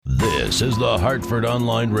This is the Hartford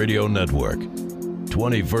Online Radio Network.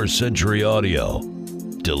 21st Century Audio.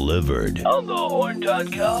 Delivered. On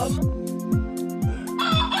thehorn.com.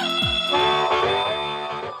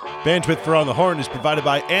 Bandwidth for On the Horn is provided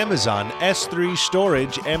by Amazon S3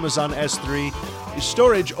 Storage. Amazon S3 is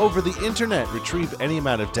storage over the internet. Retrieve any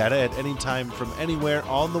amount of data at any time from anywhere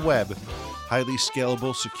on the web. Highly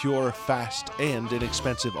scalable, secure, fast, and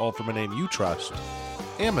inexpensive, all from a name you trust.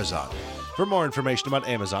 Amazon. For more information about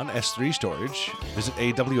Amazon S3 Storage, visit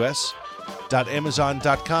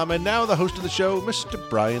aws.amazon.com. And now the host of the show, Mr.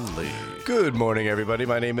 Brian Lee. Good morning, everybody.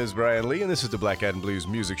 My name is Brian Lee, and this is the Black Eyed and Blues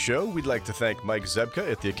Music Show. We'd like to thank Mike Zebka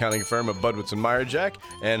at the accounting firm of Budwitz and Meyerjack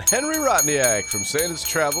and Henry Rotniak from Sanders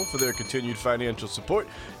Travel for their continued financial support.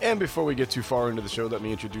 And before we get too far into the show, let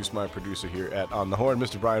me introduce my producer here at On the Horn,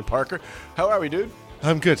 Mr. Brian Parker. How are we, dude?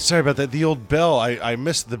 I'm good. Sorry about that. The old bell, I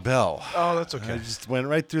missed the bell. Oh, that's okay. I just went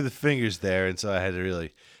right through the fingers there, and so I had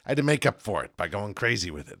to make up for it by going crazy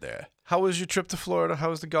with it there. How was your trip to Florida? How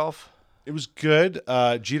was the golf? It was good.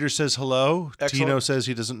 Jeter says hello. Excellent. Tino says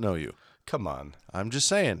he doesn't know you. Come on. I'm just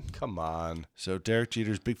saying. Come on. So Derek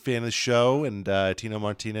Jeter's a big fan of the show, and Tino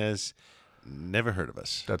Martinez never heard of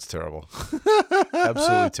us. That's terrible.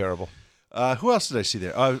 Absolutely terrible. Who else did I see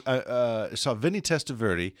there? I saw Vinny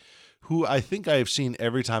Testaverde, who I think I have seen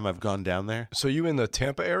every time I've gone down there. So you in the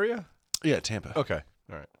Tampa area? Yeah, Tampa. Okay.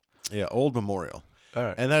 All right. Yeah, Old Memorial. All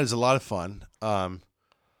right. And that is a lot of fun.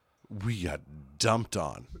 We got dumped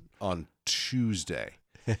on Tuesday.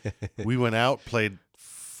 We went out, played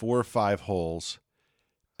 4 or 5 holes,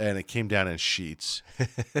 and it came down in sheets.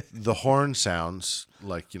 The horn sounds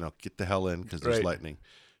like, get the hell in because there's Right. lightning.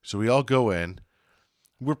 So we all go in.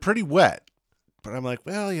 We're pretty wet, but I'm like,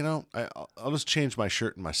 well, I'll just change my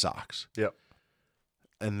shirt and my socks. Yep.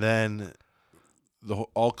 And then the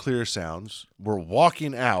all clear sounds. We're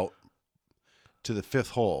walking out to the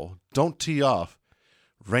 5th hole. Don't tee off.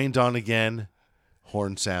 Rained on again.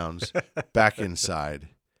 Horn sounds. Back inside.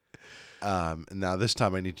 And now this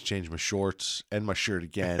time I need to change my shorts and my shirt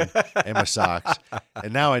again and my socks.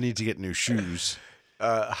 And now I need to get new shoes.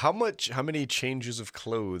 How many changes of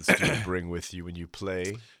clothes do you bring with you when you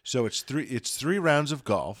play? So it's 3 rounds of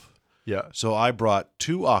golf. Yeah. So I brought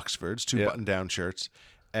 2 Oxfords, 2 Yeah. button-down shirts,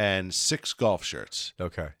 and 6 golf shirts.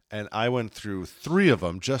 Okay. And I went through 3 of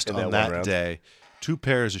them just In on that that one round? day. 2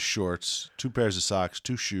 pairs of shorts, 2 pairs of socks,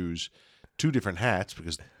 2 shoes, 2 different hats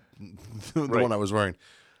because the Right. one I was wearing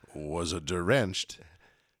was drenched.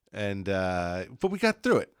 And but we got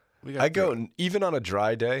through it. Even on a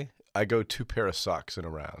dry day, I go 2 pair of socks in a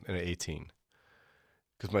round in an 18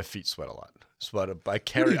 because my feet sweat a lot. I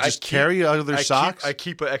carry. Carry other socks. I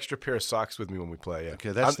keep an extra pair of socks with me when we play. Yeah.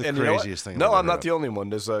 Okay, that's the and you know what? craziest thing I've No, ever I'm not heard the only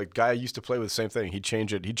one. There's a guy I used to play with the same thing. He'd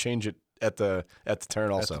change it at the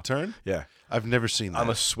turn also. At the turn? Yeah. I've never seen that.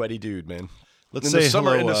 I'm a sweaty dude, man. Let's in say the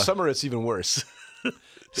summer. hello. In the summer, it's even worse.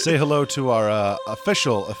 Say hello to our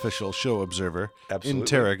official show observer Absolutely. in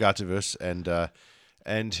Terra Gativus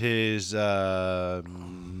and his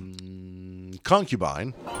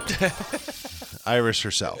concubine, Iris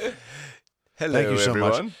herself. Hello, Thank you so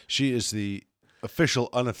everyone. much. She is the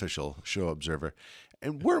unofficial show observer.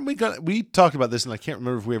 And weren't we talked about this, and I can't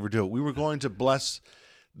remember if we ever do it. We were going to bless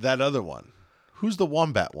that other one. Who's the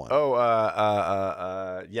wombat one?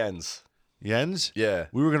 Oh, Jens. Jens? Yeah.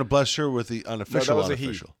 We were going to bless her with the unofficial No, that was a he.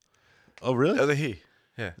 unofficial. Oh, really? That was a he.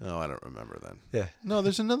 Yeah. No, I don't remember then. Yeah. No,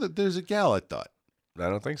 there's a gal, I thought. I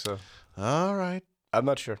don't think so. All right. I'm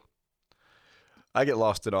not sure. I get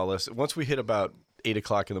lost in all this. Once we hit about 8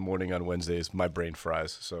 o'clock in the morning on Wednesdays, my brain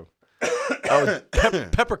fries. So,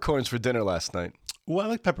 peppercorns for dinner last night. Well, I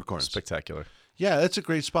like peppercorns. Spectacular. Yeah, that's a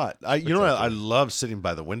great spot. I love sitting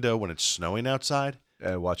by the window when it's snowing outside.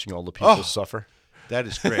 Watching all the people suffer. That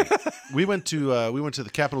is great. We went to the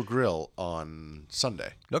Capitol Grill on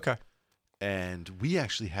Sunday, Okay. and we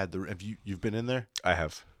actually had you've been in there? I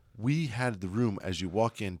have. We had the room as you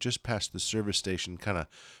walk in, just past the service station, kind of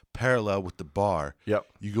parallel with the bar. Yep.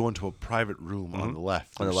 You go into a private room on the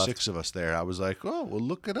left. On the There's left. 6 of us there. I was like, oh, well,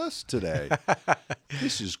 look at us today.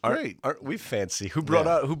 This is great. Aren't we fancy? Who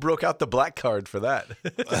broke out the black card for that?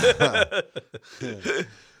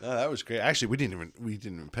 Oh, that was great. Actually, we didn't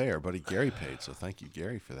even pay. Our buddy Gary paid, so thank you,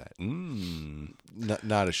 Gary, for that.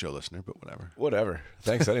 Not a show listener, but whatever. Whatever.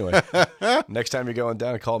 Thanks anyway. Next time you're going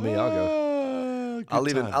down, call me. I'll go.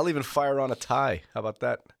 I'll even fire on a tie. How about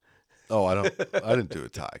that? Oh, I didn't do a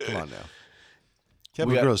tie. Come on now.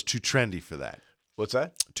 Capitol Grill's too trendy for that. What's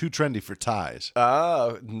that? Too trendy for ties.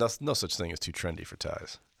 No such thing as too trendy for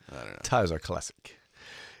ties. I don't know. Ties are classic.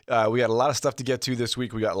 We got a lot of stuff to get to this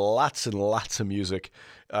week. We got lots and lots of music.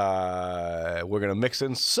 We're going to mix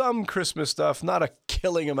in some Christmas stuff, not a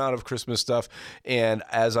killing amount of Christmas stuff. And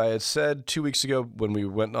as I had said 2 weeks ago when we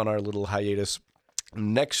went on our little hiatus,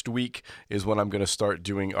 next week is when I'm going to start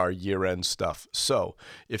doing our year-end stuff. So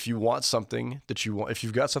if you want something that you want, if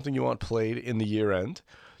you've got something you want played in the year-end,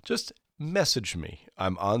 just message me.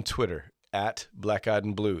 I'm on Twitter at Black Eyed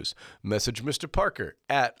and Blues. Message Mr. Parker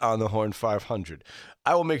at On the Horn 500.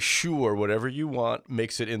 I will make sure whatever you want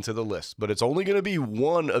makes it into the list, but it's only going to be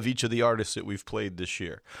one of each of the artists that we've played this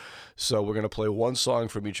year. So we're going to play one song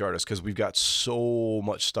from each artist because we've got so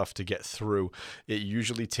much stuff to get through. It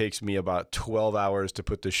usually takes me about 12 hours to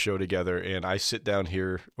put this show together, and I sit down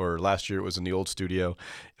here, or last year it was in the old studio,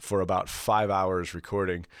 for about 5 hours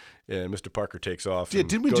recording. And Mr. Parker takes off. Yeah,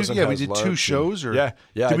 didn't we do? Yeah, we did two shows, or yeah.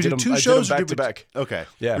 Did we do two shows back to back? Okay,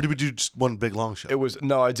 yeah. Or did we do just one big long show?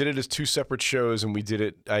 I did it as two separate shows, and we did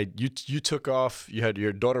it. You took off. You had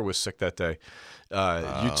your daughter was sick that day.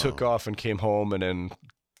 You took off and came home, and then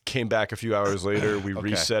came back a few hours later. We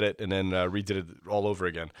reset it and then redid it all over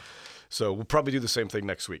again. So we'll probably do the same thing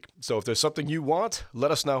next week. So if there's something you want,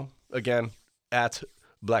 let us know. Again, at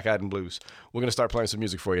Black Eyed and Blues. We're going to start playing some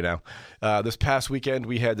music for you now. This past weekend,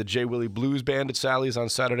 we had the J. Willie Blues Band at Sally's on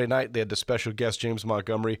Saturday night. They had the special guest, James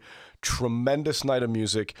Montgomery. Tremendous night of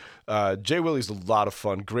music. J. Willie's a lot of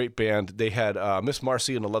fun. Great band. They had Miss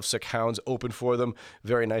Marcy and the Lovesick Hounds open for them.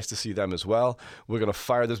 Very nice to see them as well. We're going to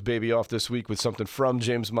fire this baby off this week with something from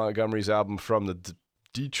James Montgomery's album, From the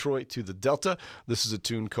Detroit to the Delta. This is a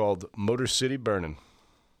tune called Motor City Burnin'.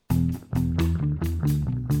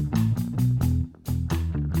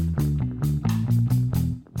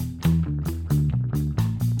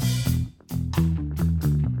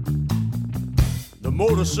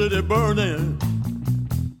 Motor City burning,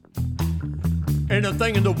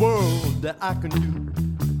 anything in the world that I can do.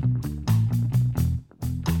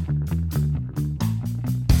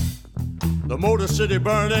 The Motor City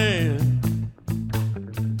burning,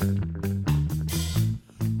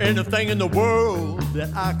 anything in the world that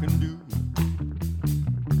I can do.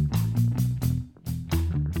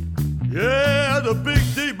 Yeah, the Big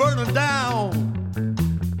D burning down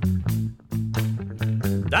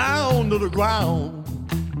to the ground.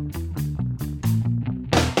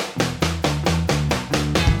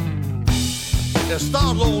 It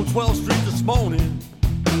started on 12th Street this morning.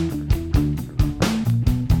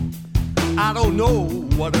 I don't know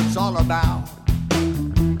what it's all about.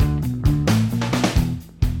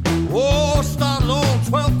 Oh, started on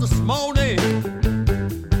 12th this morning.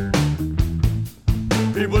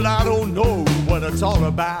 People, I don't know what it's all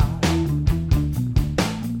about.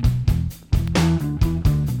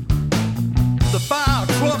 The fire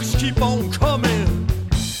trucks keep on coming.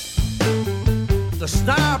 The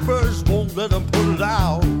snipers won't let them put it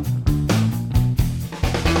out.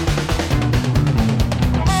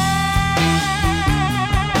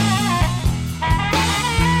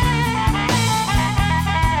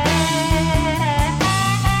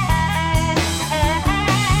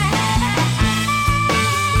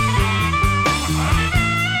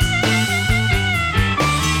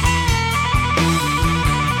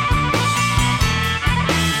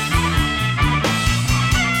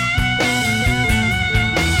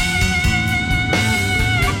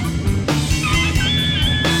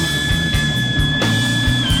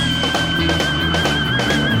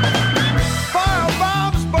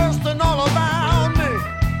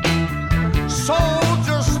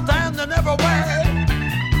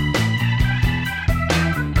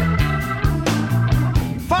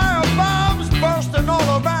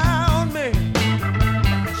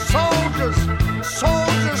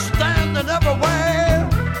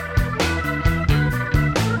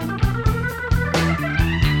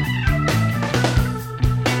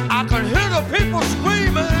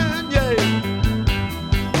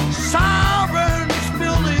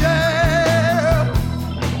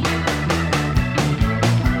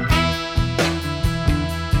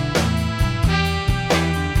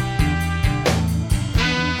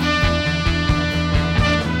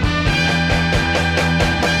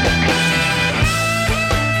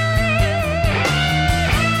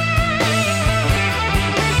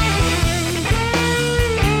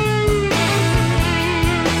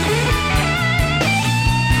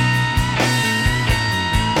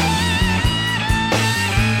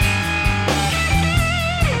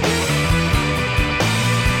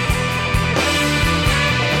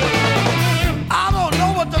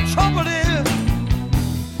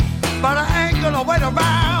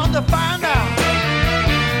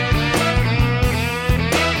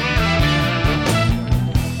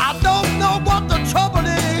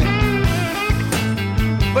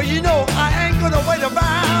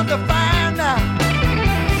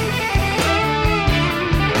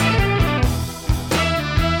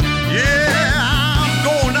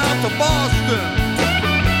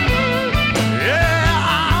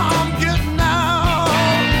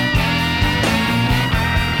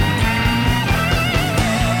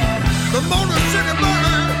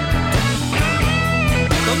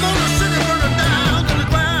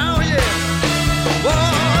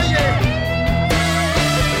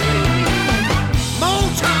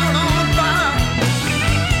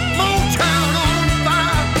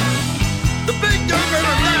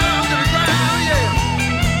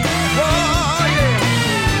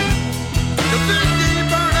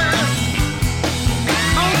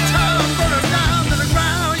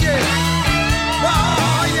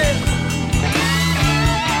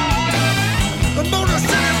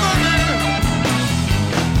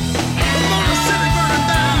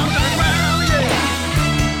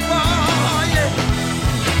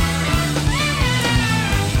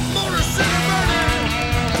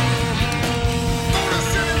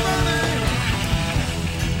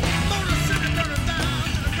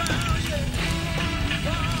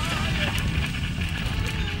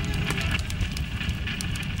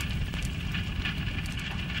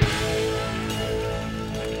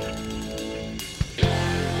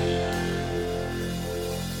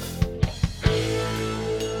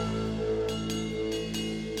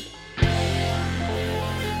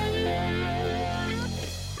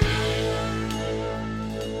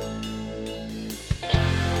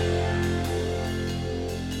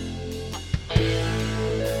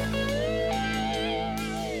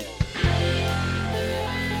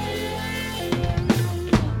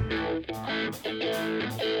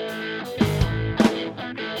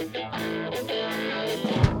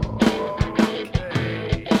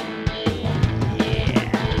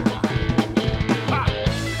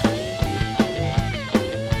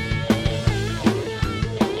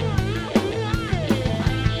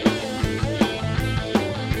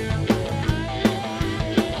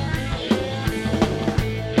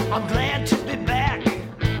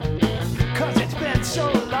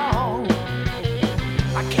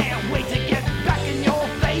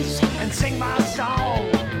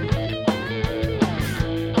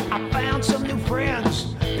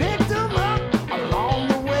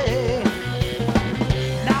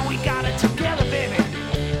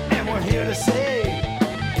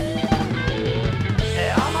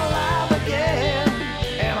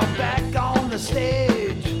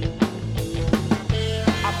 stage.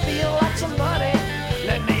 I feel like somebody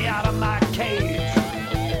let me out of my cage.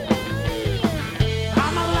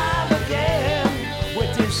 I'm alive again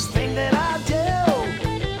with this thing that I do.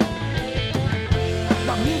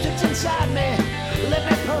 The music's inside me, let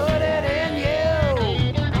me put it in you.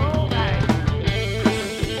 All right.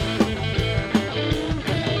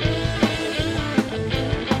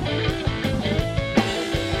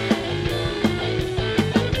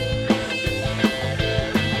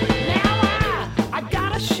 Now I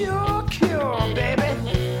got a sure cure, baby.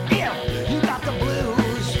 If you got the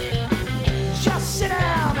blues, just sit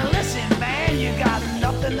down and listen, man. You got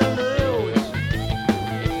nothing to lose.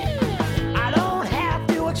 I don't have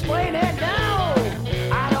to explain it, no.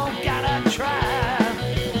 I don't gotta try.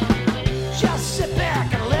 Just sit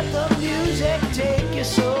back and let the music take you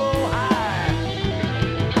so high.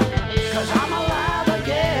 'Cause I'm alive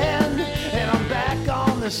again and I'm back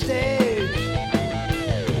on the stage.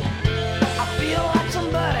 I feel like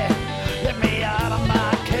somebody let me out of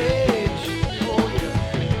my cage. Oh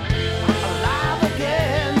yeah. Alive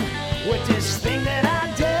again with this thing that I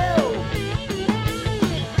do.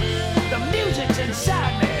 The music's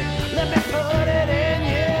inside me, let me put it in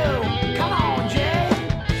you. Come on, Jay.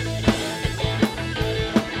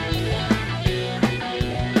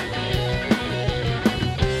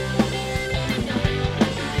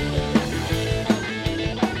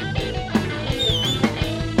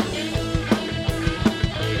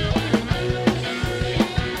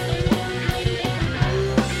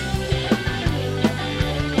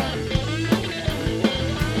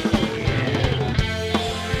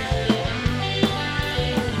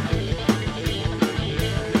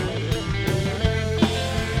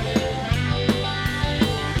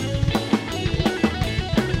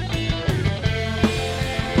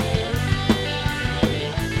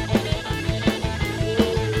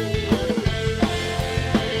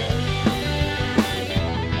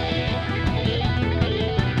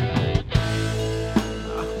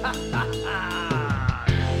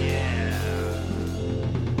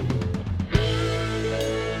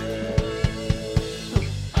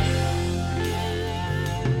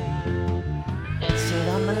 Said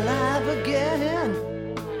I'm alive again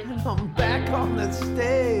and I'm back on the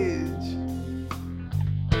stage.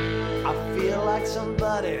 I feel like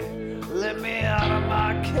somebody let me out of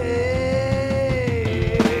my cage.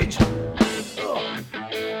 Ugh.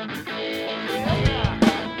 Yeah.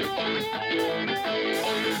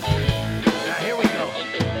 Now here we go.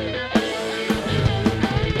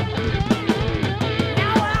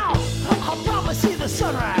 Now I'll probably see the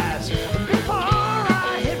sunrise before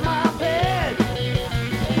I hit my bed.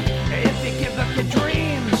 If you give up your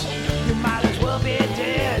dreams, you might as well be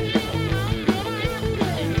dead.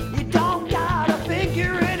 You don't gotta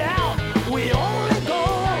figure it out. We only go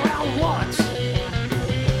around once.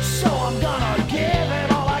 So I'm gonna give it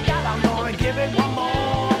all I got. I'm gonna give it one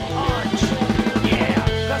more punch. Yeah,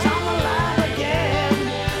 'cause I'm alive again.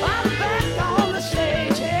 I'm back on the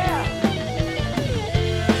stage, yeah.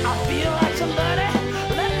 I feel like somebody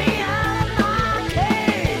let me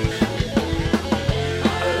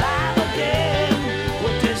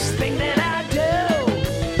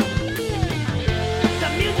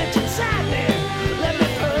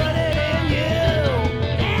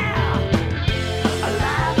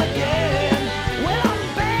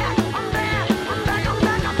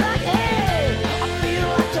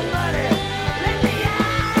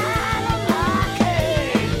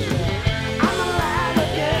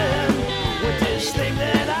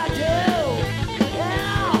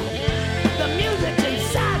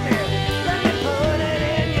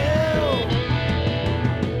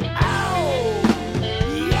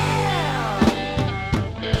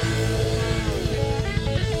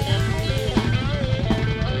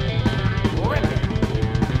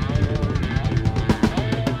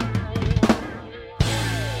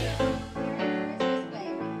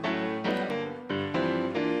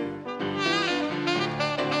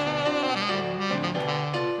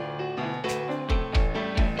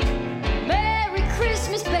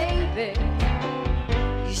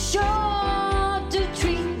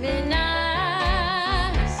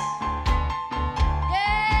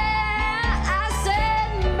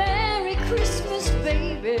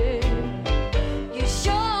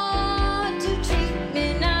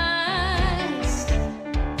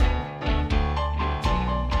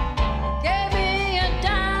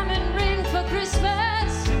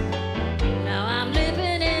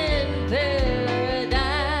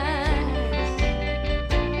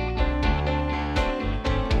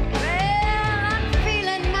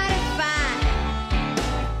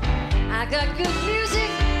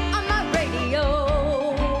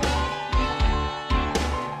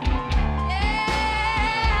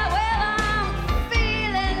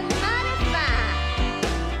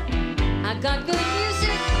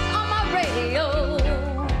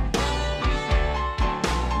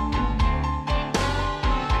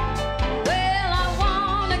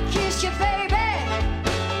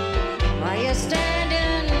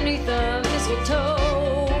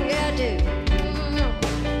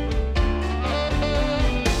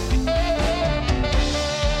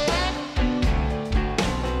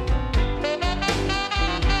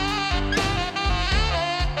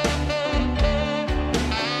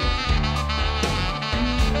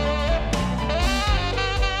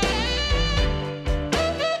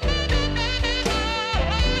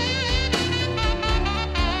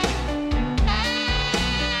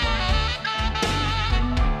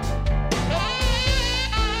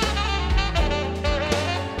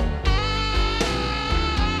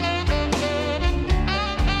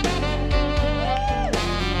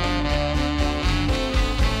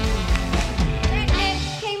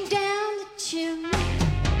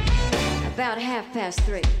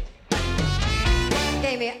 3:30.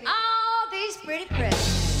 Gave me all these pretty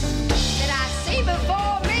presents that I see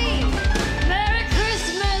before me. Merry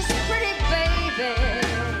Christmas, pretty baby.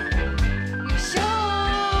 You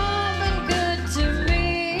sure been good to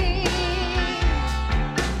me.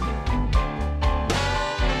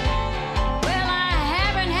 Well, I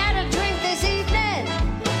haven't had a drink this evening,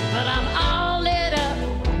 but I'm all lit up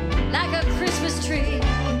like a Christmas tree.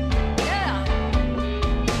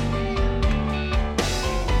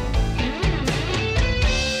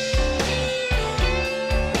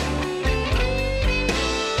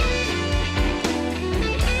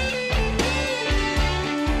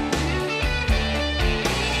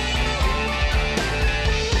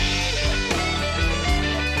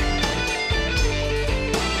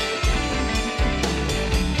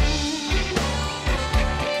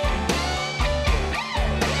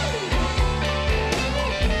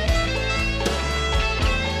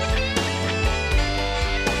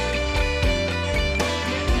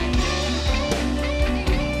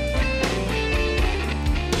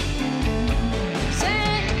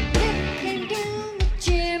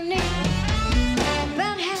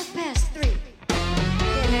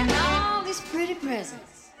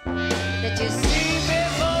 That you see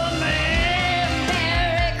before me.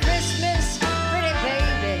 Merry Christmas, pretty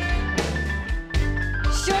baby.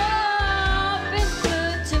 Sure been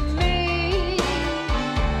good to me.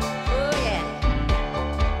 Oh yeah.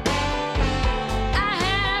 I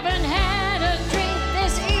haven't had a drink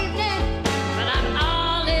this evening, but I'm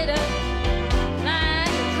all lit up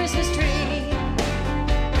like a Christmas tree.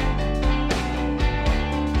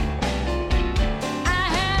 I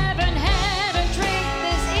haven't had a drink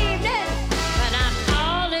this evening, but I'm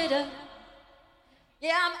all lit up.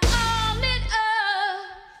 Yeah, I'm all lit up.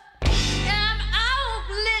 Yeah, I'm all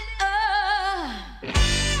lit up.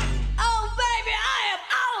 Oh, baby, I am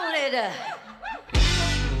all lit up.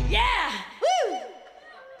 Yeah, woo!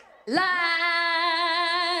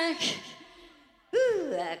 Like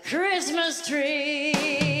a Christmas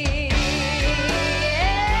tree.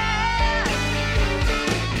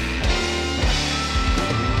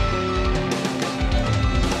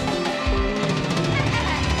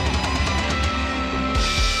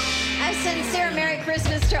 A sincere Merry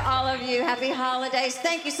Christmas to all of you. Happy holidays.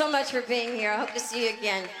 Thank you so much for being here. I hope to see you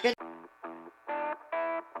again. Good.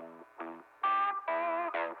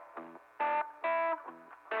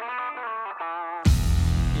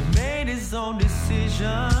 He made his own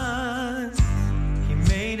decisions. He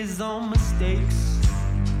made his own mistakes.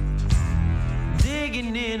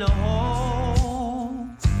 Digging in a hole,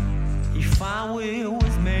 he found where it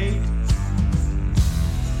was made.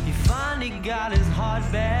 He finally got his heart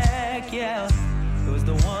back, yeah. It was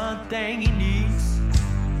the one thing he needs.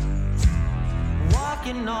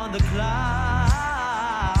 Walking on the clouds,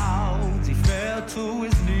 he fell to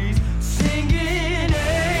his knees, singing,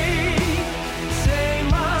 hey, save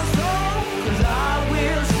my soul, 'cause I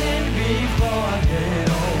will sin before I get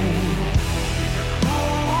old.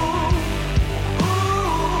 Ooh,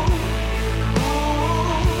 ooh,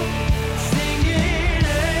 ooh, singing,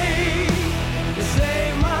 hey,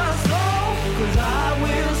 save my soul, 'cause I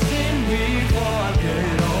will sin before I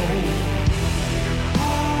get old.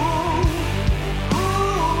 Ooh, ooh,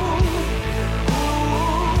 ooh,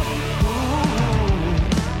 ooh.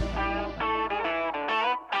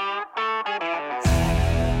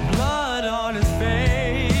 Blood on his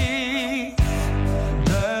face,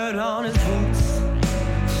 dirt on his boots.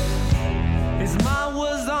 His mind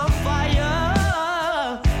was on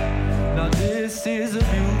fire. Now this is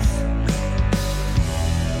abuse.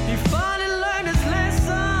 He finally learned his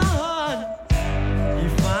lesson. He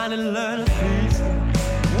finally learned his peace.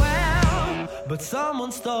 Well, but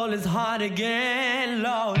someone stole his heart again,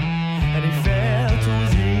 Lord, and he fell to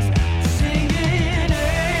his knees, singing,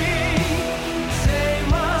 hey, save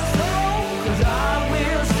my soul, 'cause I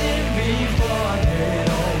will sin before I get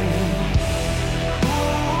old.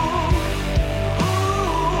 Ooh,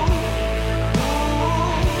 ooh,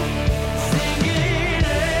 ooh, singing,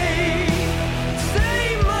 hey,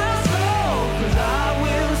 save my soul, 'cause I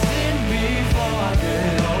will sin before I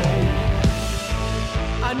get old.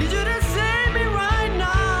 I need you to save me right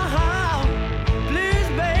now, please,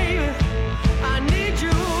 baby.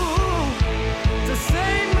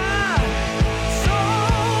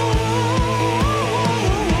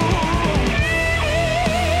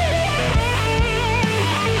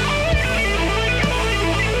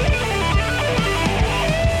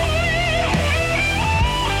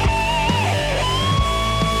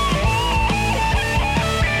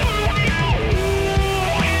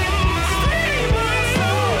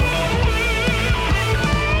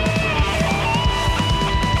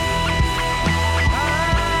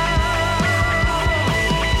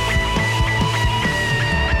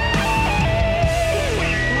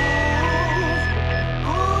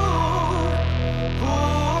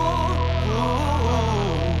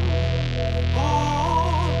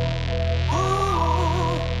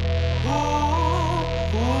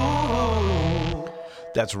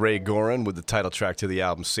 That's Ray Gorin with the title track to the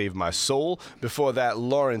album Save My Soul. Before that,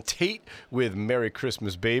 Lauren Tate with Merry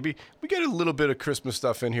Christmas Baby. We get a little bit of Christmas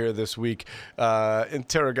stuff in here this week.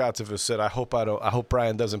 Interrogativa said, I hope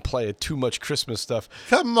Brian doesn't play too much Christmas stuff.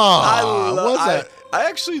 Come on. What's that?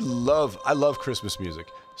 I love Christmas music.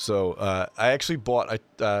 So I actually bought,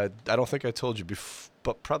 I don't think I told you before,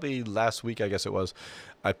 but probably last week, I guess it was,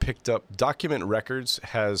 I picked up Document Records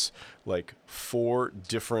has like 4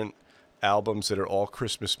 different albums that are all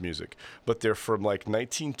Christmas music, but they're from like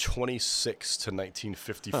 1926 to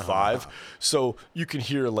 1955. So you can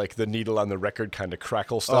hear like the needle on the record kind of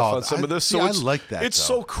crackle stuff on some of this. So I like that. It's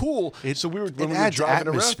so cool. So when we were adds driving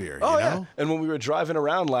atmosphere, around. you know? And when we were driving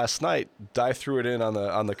around last night, Di threw it in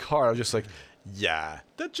on the car. I was just like, yeah,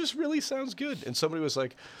 that just really sounds good. And somebody was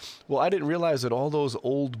like, well, I didn't realize that all those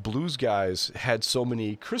old blues guys had so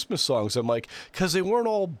many Christmas songs. I'm like, because they weren't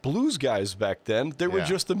all blues guys back then. They were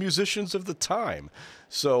just the musicians of the time.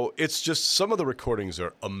 So it's just, some of the recordings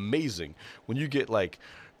are amazing. When you get like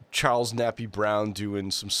Charles Nappy Brown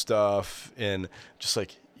doing some stuff and just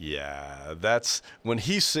like, yeah, that's when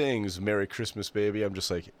he sings "Merry Christmas, Baby." I'm just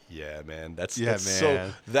like, yeah, man, that's man.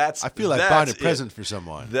 So I feel like buying a present for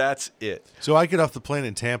someone. That's it. So I get off the plane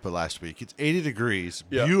in Tampa last week. It's 80 degrees,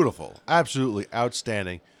 beautiful, absolutely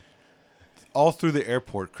outstanding. All through the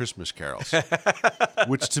airport, Christmas carols,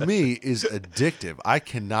 which to me is addictive. I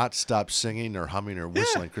cannot stop singing or humming or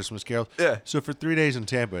whistling Christmas carols. Yeah. So for 3 days in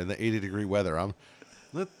Tampa in the 80-degree weather, I'm.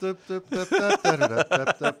 That's good.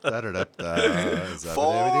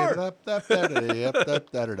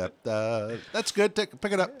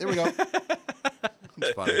 Pick it up. Here we go.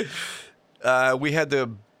 It's funny. We had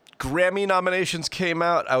the Grammy nominations came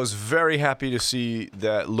out. I was very happy to see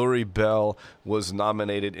that Lori Bell was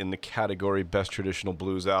nominated in the category Best Traditional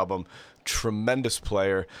Blues Album. Tremendous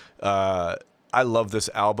player. I love this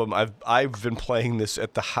album. I've been playing this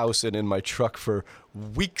at the house and in my truck for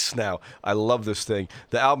weeks now. I love this thing.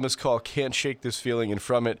 The album is called Can't Shake This Feeling, and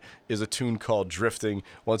from it is a tune called Drifting.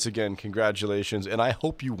 Once again, congratulations, and I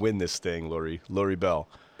hope you win this thing, Lori Bell.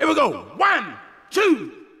 Here we go. 1,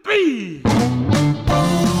 2, 3.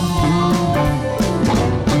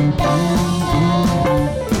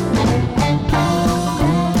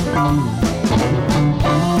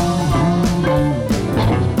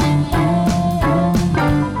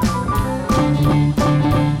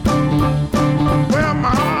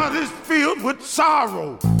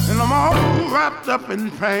 Sorrow, and I'm all wrapped up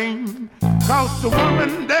in pain. Cause the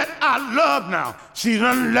woman that I love now, she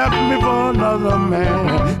done left me for another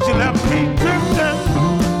man. She left me drifting.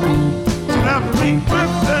 She left me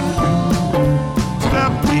drifting. She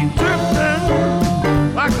left me drifting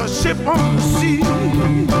like a ship on the sea.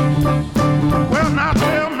 Well, now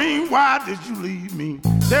tell me, why did you leave me?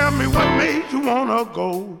 Tell me what made you wanna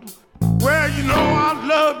go. Well, you know I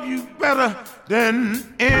love you better than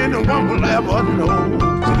anyone will ever know.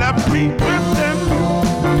 She left me drifting.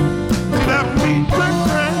 She left me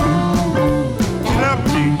drifting. She left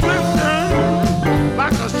me drifting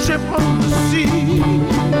like a ship on the sea.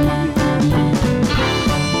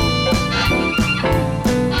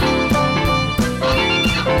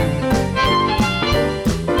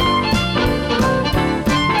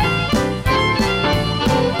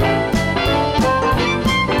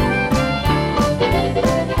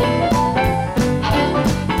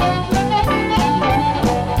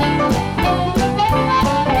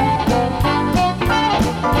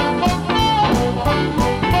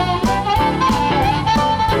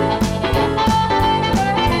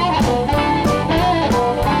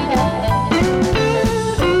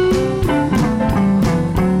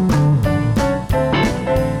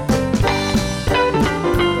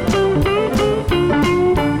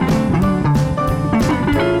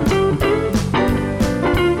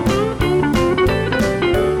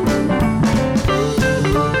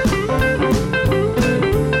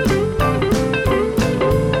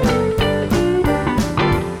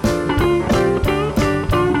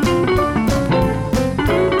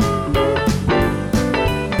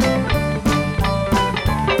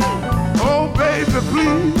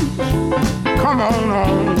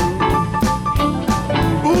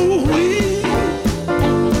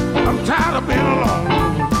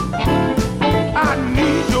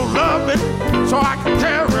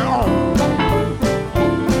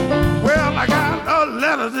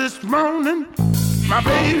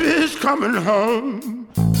 Coming home.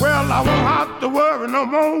 Well, I won't have to worry no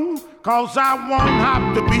more, cause I won't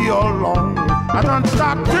have to be alone. I done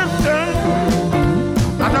stopped drifting.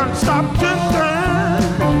 I done stopped drifting.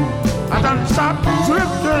 I done stopped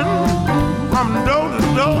drifting from door to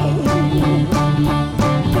door.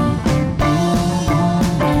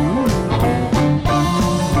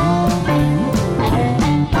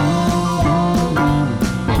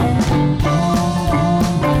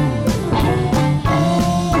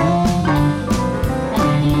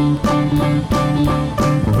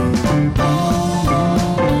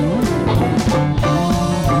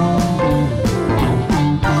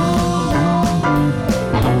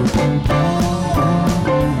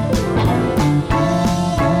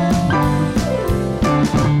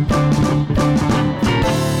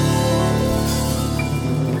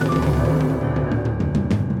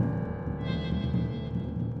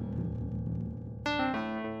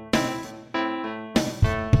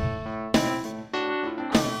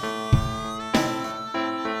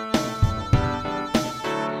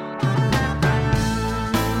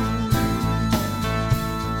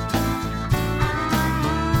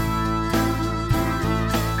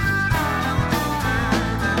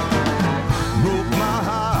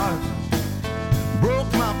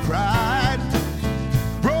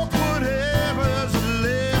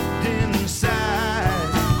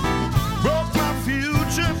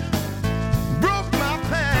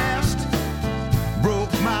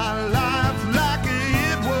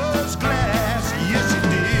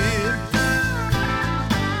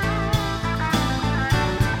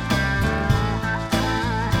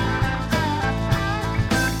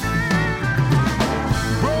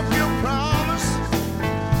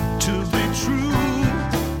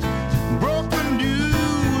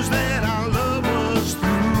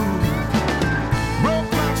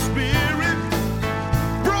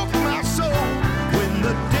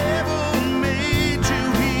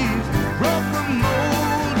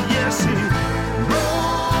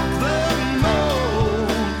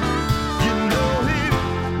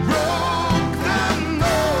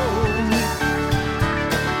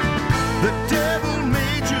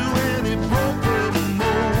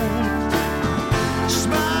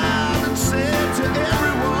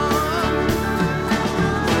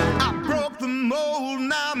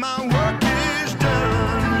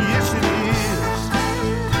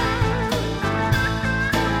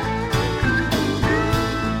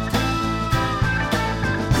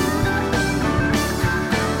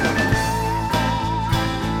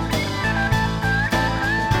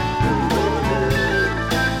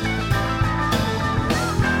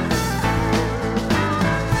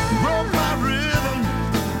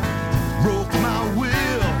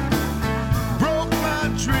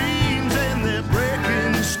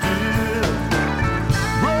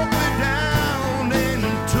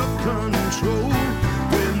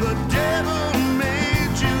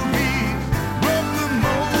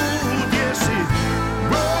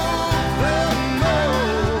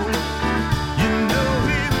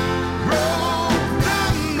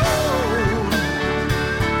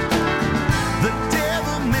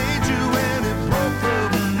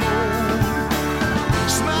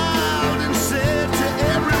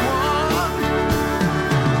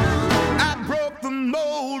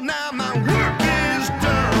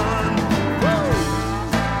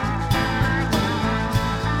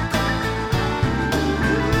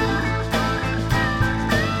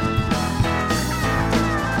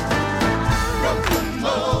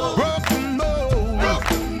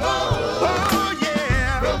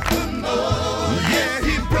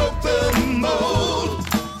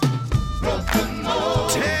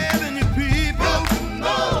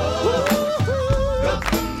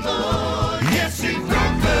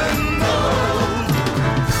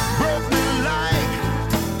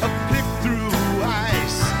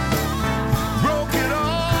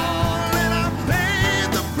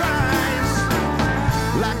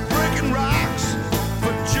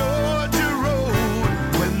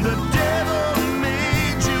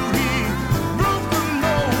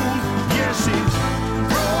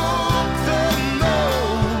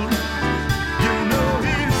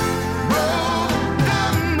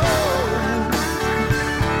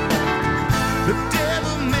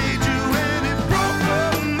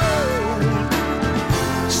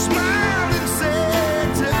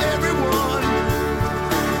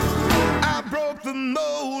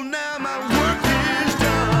 mold, now my work is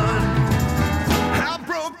done. I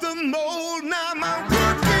broke the mold, now my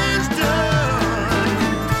work is done.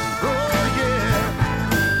 Oh yeah.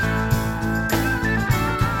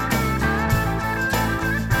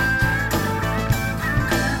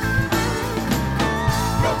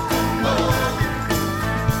 Broke the mold.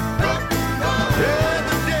 Broke the mold. Yeah,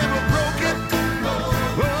 the devil broke it. Oh,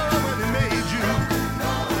 when he made you.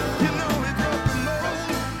 You know he broke the mold.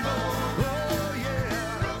 Oh yeah.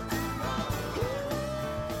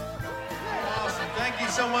 Awesome. Thank you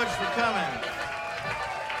so much for coming.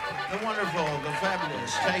 The wonderful, the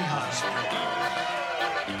fabulous Tejas.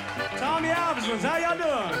 Tommy Alvisons, how y'all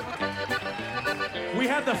doing? We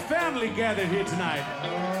have the family gathered here tonight.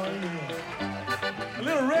 A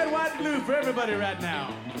little red, white, blue for everybody right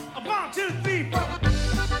now. A 1, 2, 3, 4.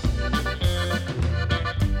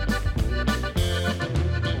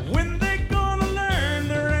 When they gonna learn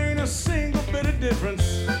there ain't a single bit of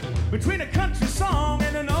difference between a country song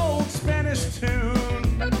and an old Spanish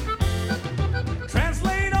tune.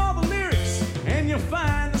 Translate all the lyrics and you'll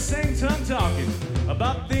find the same tongue talking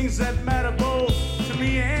about things that matter both to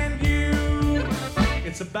me and you.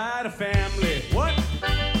 It's about a family, what?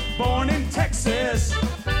 Born in Texas,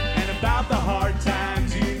 and about the hard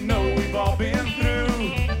times you know we've all been through.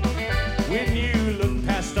 When you look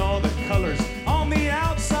past all the colors on the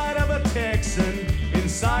outside of a Texan,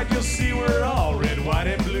 inside you'll see we're all red, white,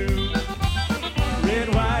 and blue.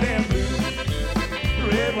 Red, white, and blue.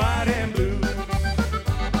 Red, white, and blue.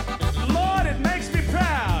 Lord, it makes me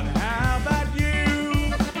proud. How about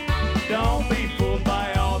you? Don't be fooled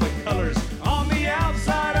by all the colors on the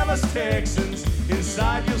outside of us Texans.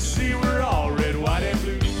 Inside you'll see we're all red, white, and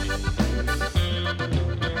blue.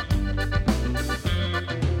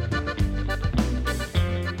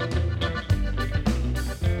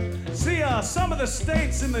 See, some of the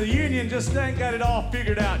states in the Union just ain't got it all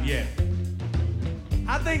figured out yet.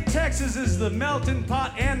 I think Texas is the melting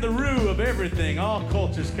pot and the root of everything, all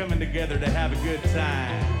cultures coming together to have a good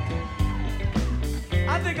time.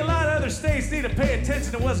 I think a lot of other states need to pay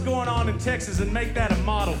attention to what's going on in Texas and make that a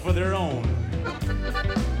model for their own.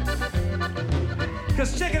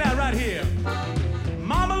 Because check it out right here.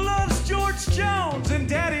 Mama loves George Jones and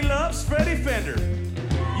Daddy loves Freddie Fender.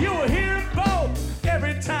 You will hear them both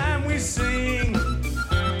every time we sing.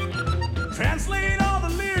 Translate all the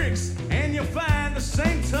lyrics and you'll find the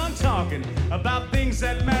same tongue talking about things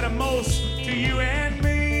that matter most to you and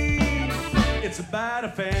me. It's about a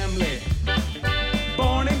family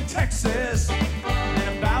born in Texas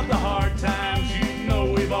and about the hard times you know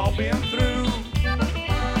we've all been through.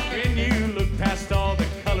 When you look past all the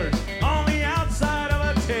colors on the outside of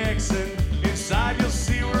a Texan, inside you'll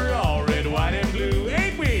see we're all red, white, and blue.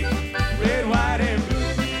 Ain't we? Red, white, and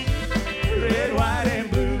blue. Red, white, and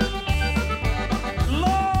blue.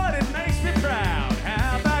 Lord, it makes me proud.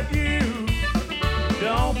 How about you?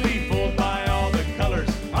 Don't be fooled by all the colors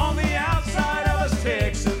on the outside of us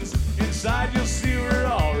Texans. Inside you'll see we're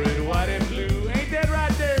all red, white, and blue. Ain't that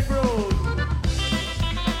right there, bros?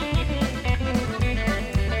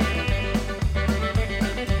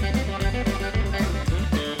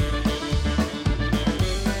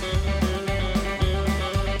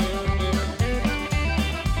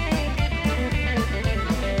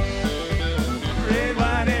 Red,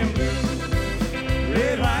 white, and blue.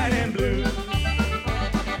 Red, white, and blue.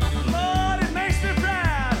 Lord, it makes me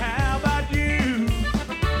proud. How about you?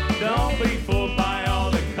 Don't be fooled by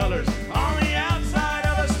all the colors on the outside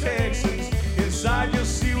of us Texans. Inside you'll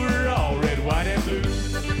see we're all red, white, and blue.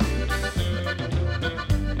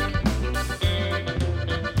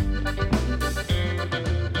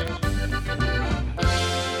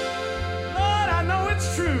 Lord, I know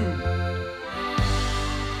it's true.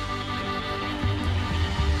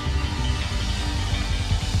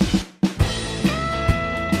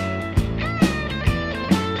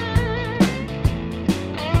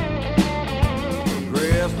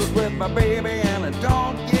 Christmas with my baby and it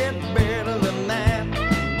don't get better than that.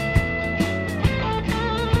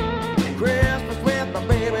 Christmas with my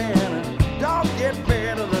baby and it don't get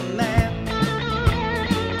better than that.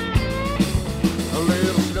 A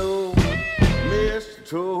little snow,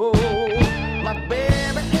 mistletoe, my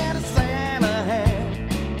baby and a Santa hat.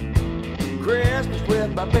 Christmas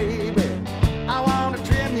with my baby, I want to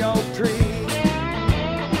trim your tree.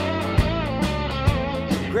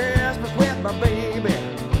 Christmas with my baby,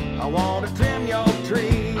 I want to trim your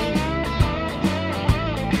tree.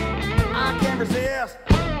 I can't resist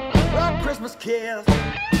a Christmas kiss.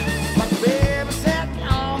 My baby sat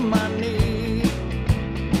on my knee.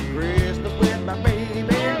 Christmas with my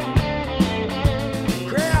baby.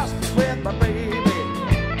 Christmas with my baby.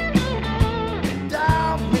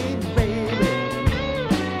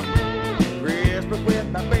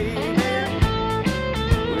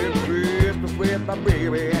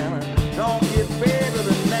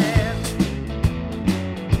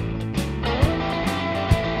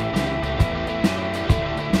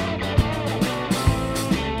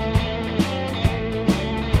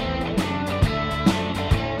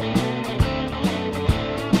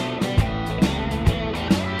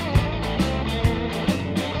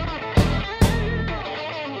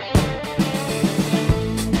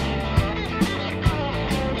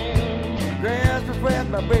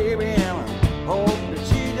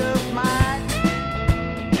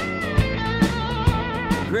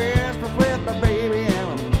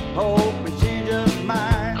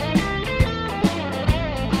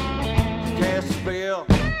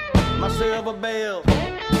 silver bells.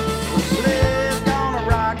 The sleigh's gonna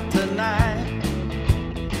rock tonight.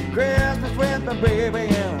 Christmas with my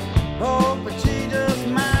baby and hope that she just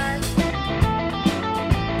might.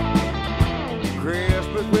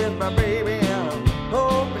 Christmas with my baby and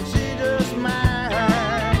hope that she just might.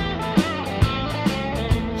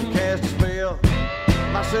 She cast a spell,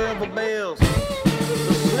 my silver bells.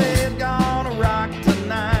 The sleigh's gonna rock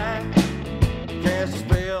tonight. Cast a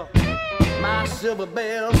spell, my silver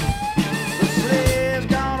bells. The sleigh's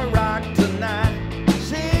gonna rock tonight.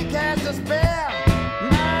 She cast a spell,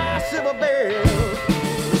 my silver bells.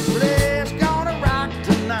 The sleigh's gonna rock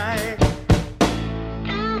tonight.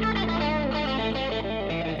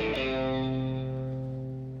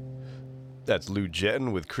 That's Lou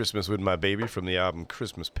Jetton with Christmas with My Baby from the album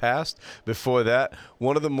Christmas Past. Before that,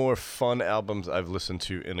 one of the more fun albums I've listened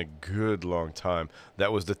to in a good long time.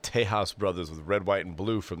 That was the Tejas Brothers with Red, White, and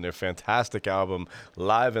Blue from their fantastic album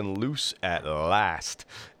Live and Loose at Last.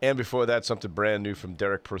 And before that, something brand new from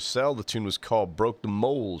Derek Purcell. The tune was called Broke the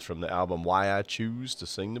Mold from the album Why I Choose to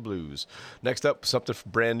Sing the Blues. Next up, something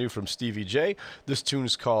brand new from Stevie J. This tune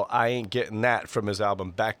is called I Ain't Getting That from his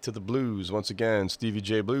album Back to the Blues. Once again, Stevie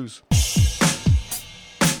J Blues.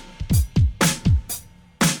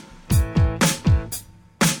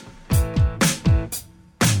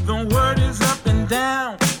 The word is up and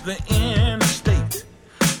down the interstate.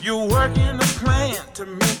 You're working a plan to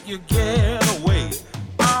make you get away.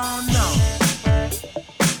 Oh no,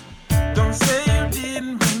 don't say you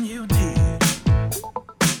didn't when you did.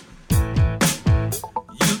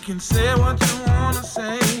 You can say what you wanna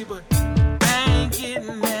say, but I ain't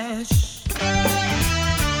getting that shit.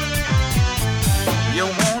 You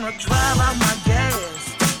wanna drive out my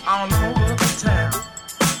gas all over the town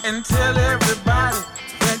and tell everybody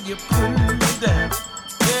you're putting me down.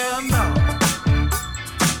 Hell no.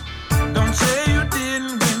 Don't say you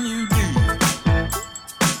didn't when you did.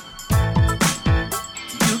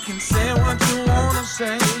 You can say what you wanna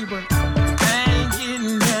say, but I ain't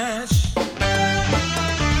getting that shit.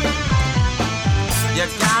 You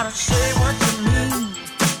gotta say what you mean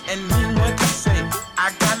and mean what you say.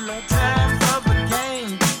 I got no time for the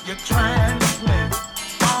game you're trying to play.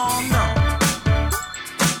 Oh no.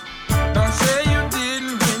 Don't say you didn't.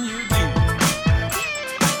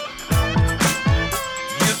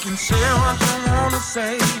 Say what you wanna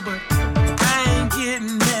say, but I ain't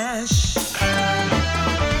getting that shit.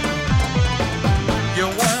 You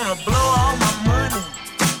wanna blow all my money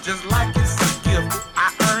just like it's a gift.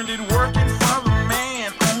 I earned it working for the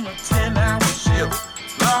man on a 10-hour shift.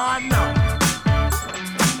 Lord, no.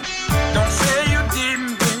 Don't say you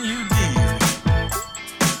didn't when you did.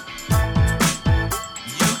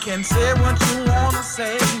 You can say what you wanna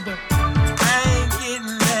say, but I ain't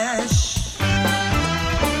getting that shit.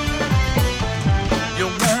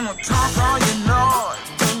 Talk all you know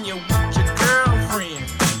when you're with your girlfriend.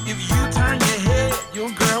 If you turn your head,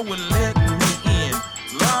 your girl will let me in.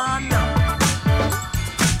 Lord, no.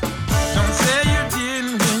 Don't say you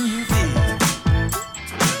didn't when you did.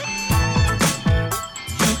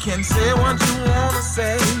 You can say what you wanna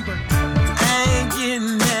say, but I ain't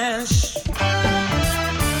getting that shit.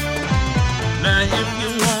 Now if you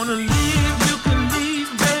wanna leave, you can leave,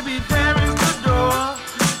 baby, there is the door.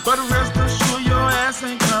 But rest assured your ass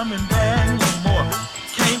ain't coming back no more.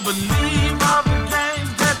 Can't believe all the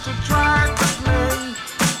games that you tried to play.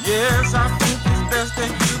 Yes, I think it's best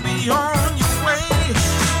that you be on your way.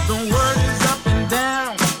 The word is up and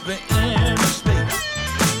down the interstate.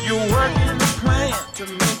 You're working a plan to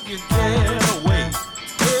make you get away.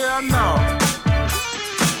 Hell no.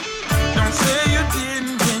 Don't say you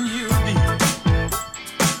didn't when you did.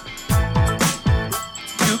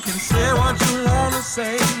 You can say what you wanna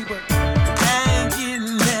say, but I ain't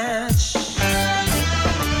getting that shit.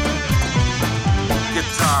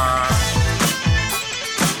 Guitar.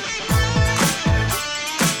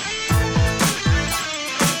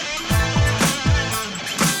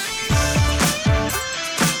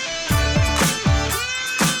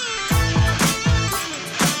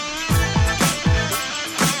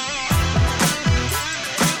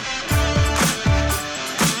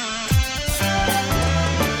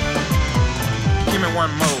 Give me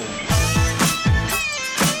one more.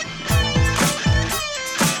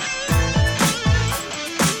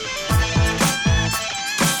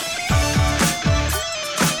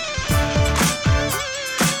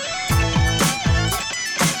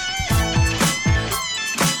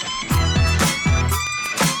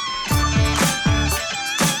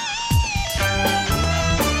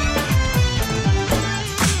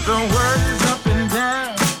 The word is up and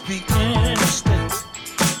down the interstate.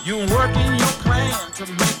 You're working your plan to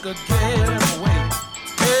make a getaway.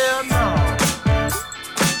 Hell no.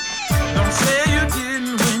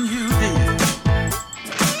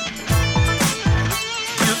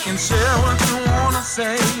 say what you wanna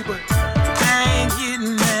say, but I ain't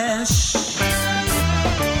getting that shit.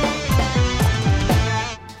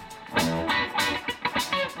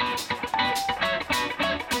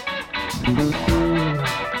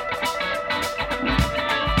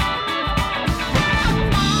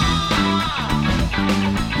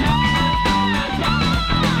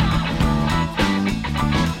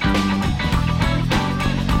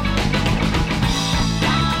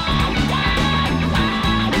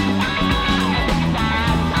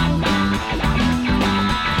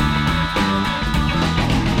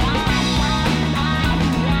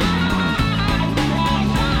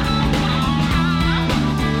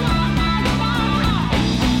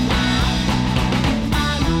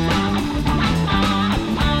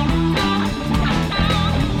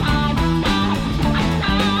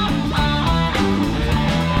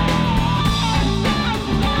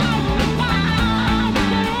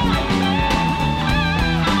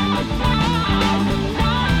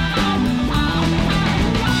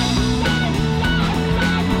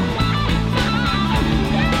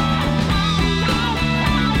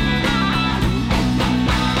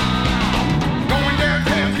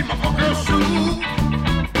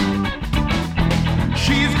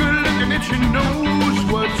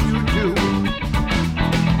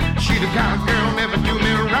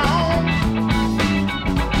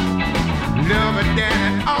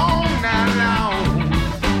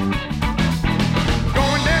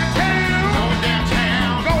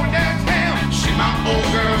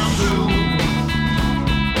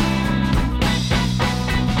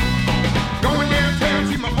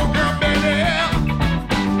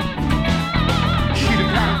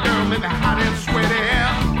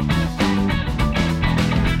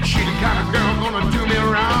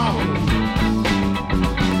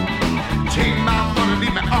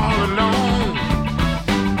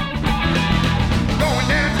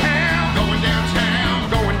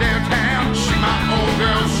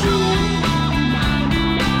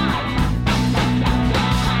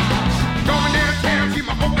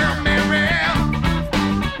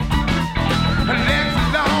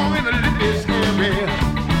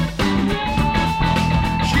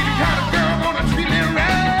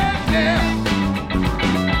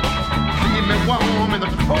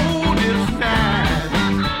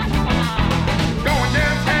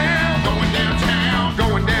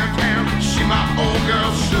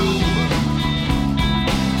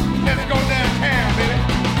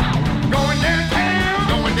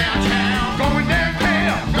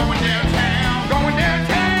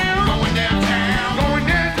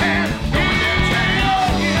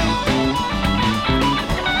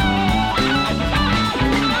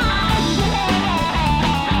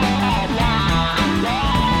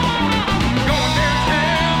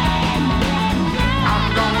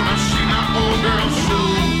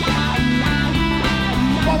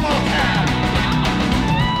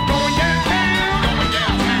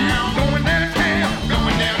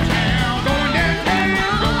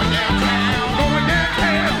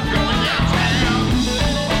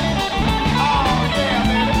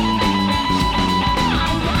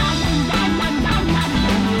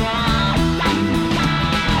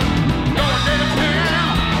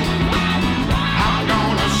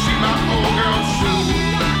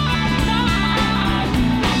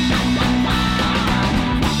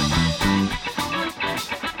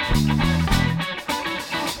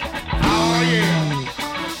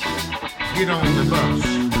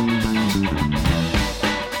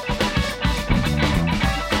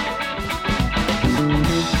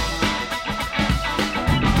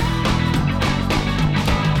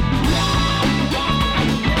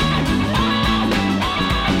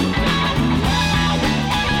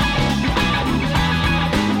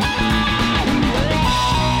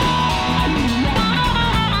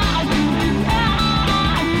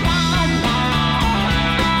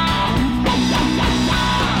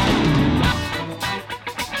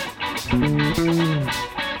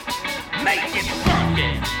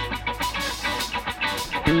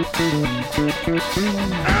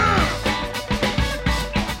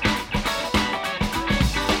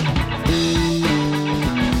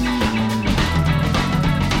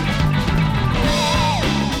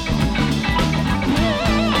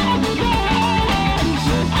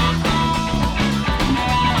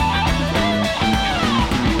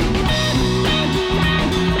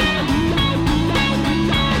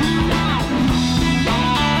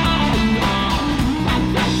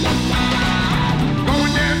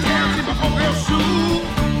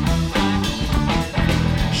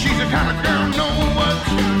 Kind of girl know what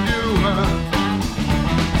to do.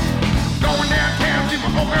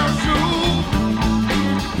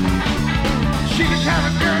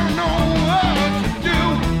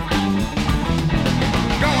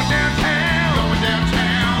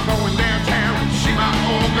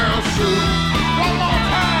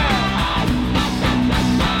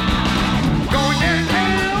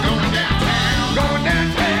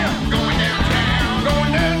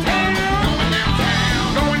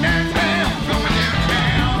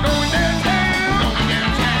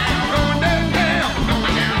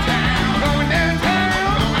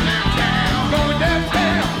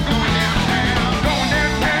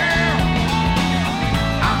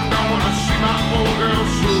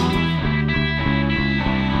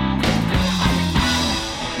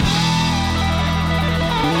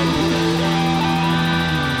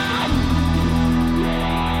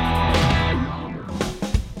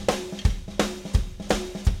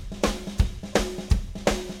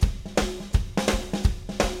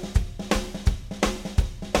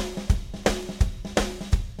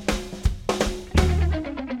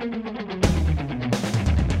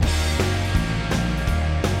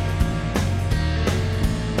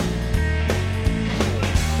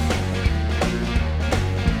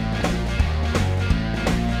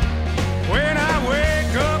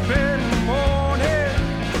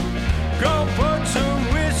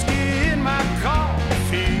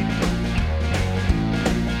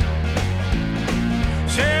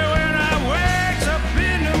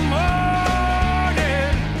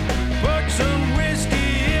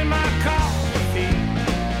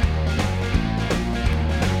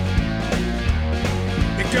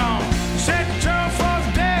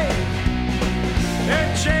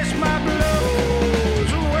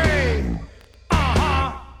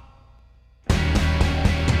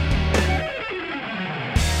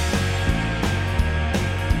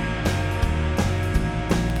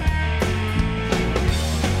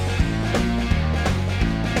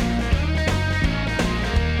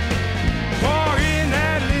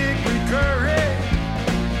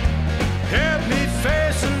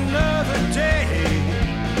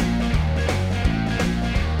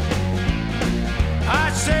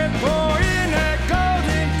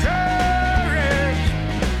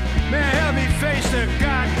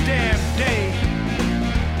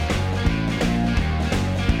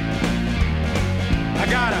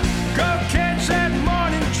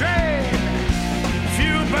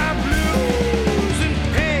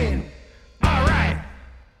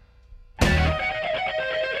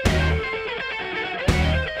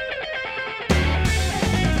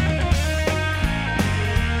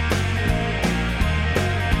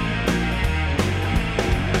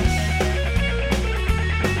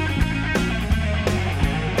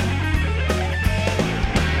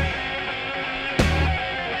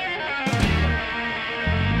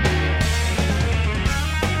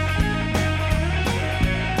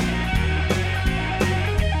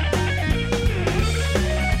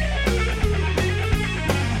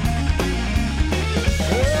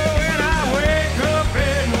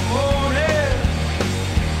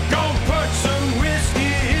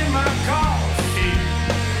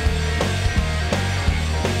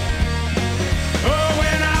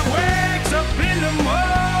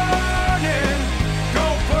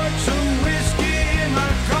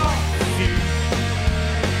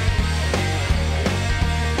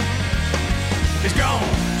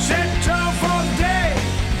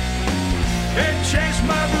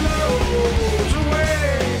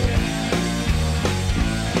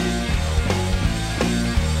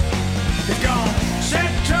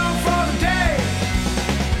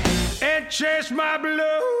 chase my blues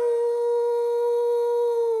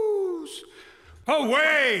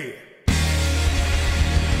away.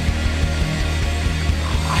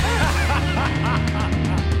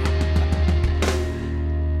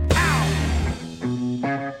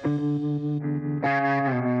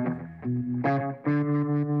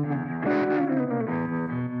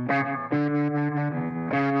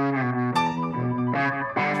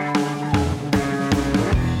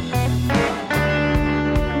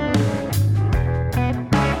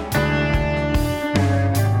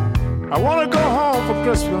 I want to go home for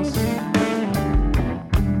Christmas,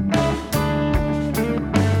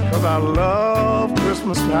 'cause I love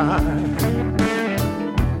Christmas time.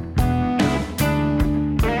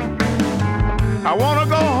 I want to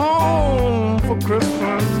go home for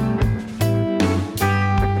Christmas,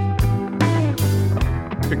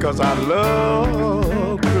 because I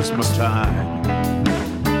love Christmas time.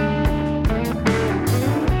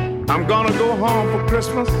 I'm gonna go home for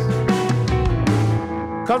Christmas,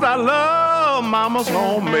 'cause I love Mama's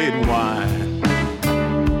homemade wine.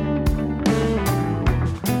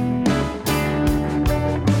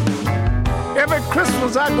 Every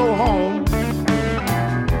Christmas I go home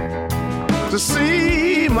to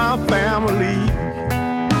see my family.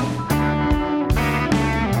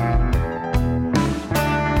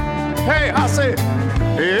 Hey, I say,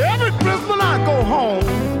 every Christmas I go home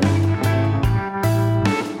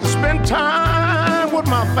to spend time with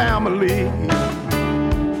my family.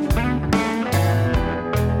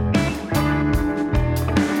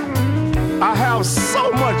 I have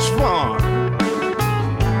so much fun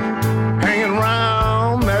hanging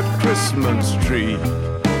around that Christmas tree.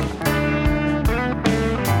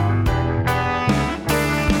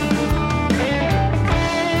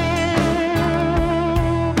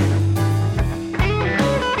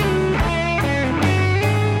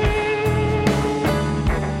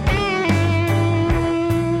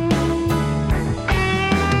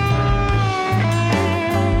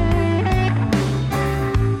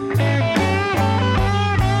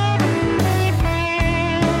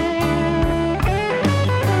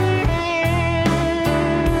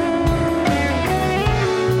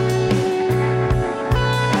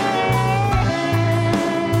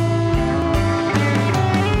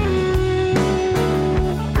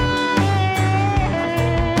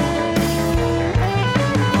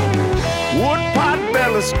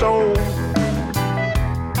 Stove,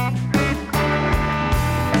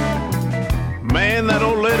 man, that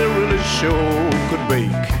old lady really sure could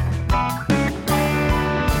bake.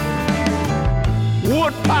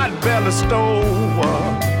 Wood pot belly stove,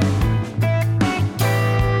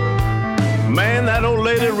 man, that old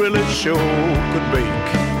lady really sure could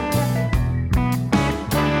bake.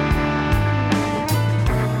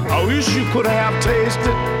 I wish you could have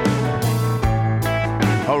tasted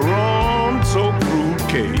a rum-soaked fruit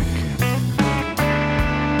cake.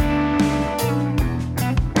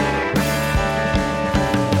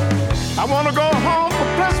 I want to go home for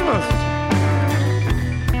Christmas,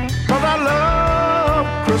 'cause I love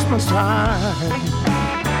Christmas time.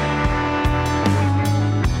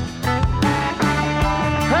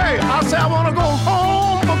 Hey, I say I want to go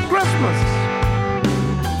home for Christmas,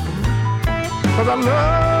 'cause I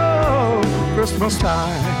love Christmas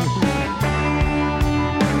time.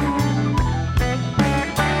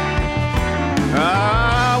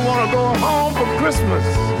 I want to go home for Christmas,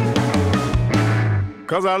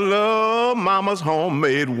 'cause I love Mama's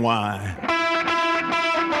homemade wine.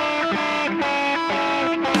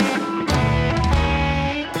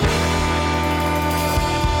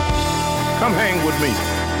 Come hang with me.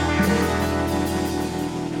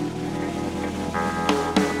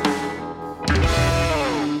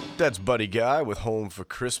 That's Buddy Guy with Home for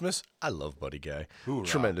Christmas. I love Buddy Guy. Hoorah.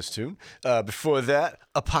 Tremendous tune. Before that,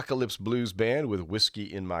 Apocalypse Blues Band with Whiskey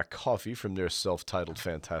in My Coffee from their self-titled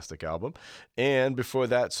fantastic album. And before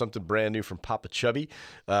that, something brand new from Papa Chubby.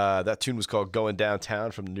 That tune was called Going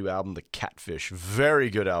Downtown from the new album, The Catfish.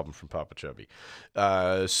 Very good album from Papa Chubby.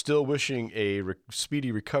 Still wishing a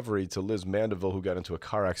speedy recovery to Liz Mandeville, who got into a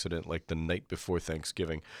car accident like the night before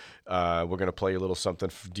Thanksgiving. We're going to play a little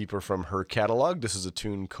something deeper from her catalog. This is a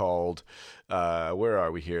tune called, where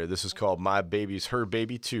are we here? This is called My Baby's Her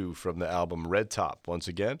Baby Too from the album Red Top. Once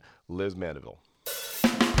again, Liz Mandeville.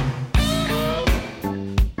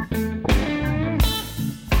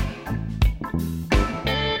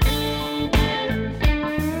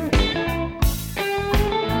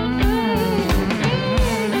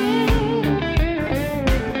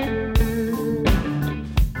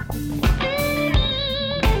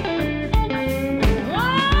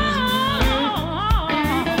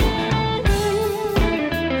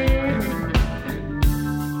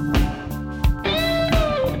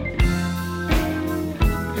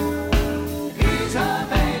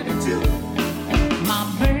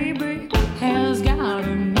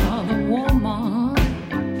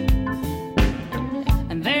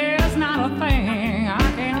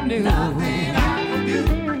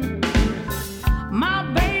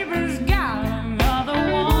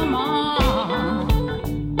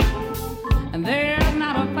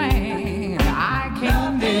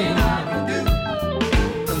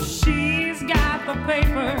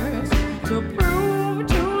 papers to prove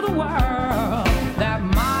to the world that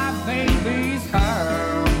my baby's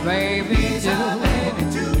her baby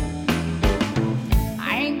too.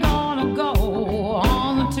 I ain't gonna go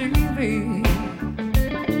on the TV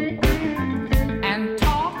and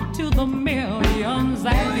talk to the millions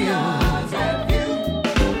that view.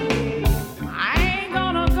 I ain't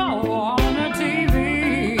gonna go on the TV,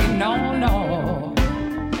 no, no,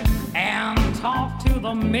 and talk to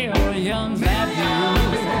the millions that view.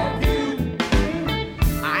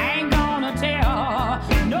 I ain't gonna tell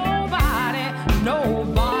nobody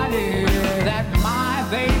that my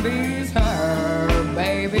baby's her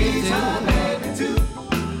baby too.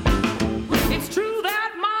 It's true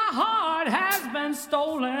that my heart has been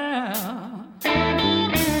stolen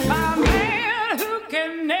by a man who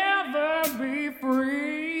can never be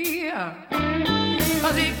free,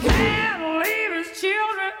 'cause he can't leave his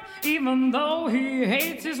children even though he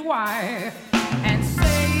hates his wife, and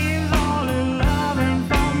say he's only loving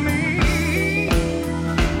for me,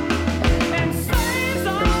 and say he's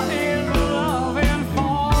only loving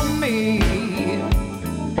for me.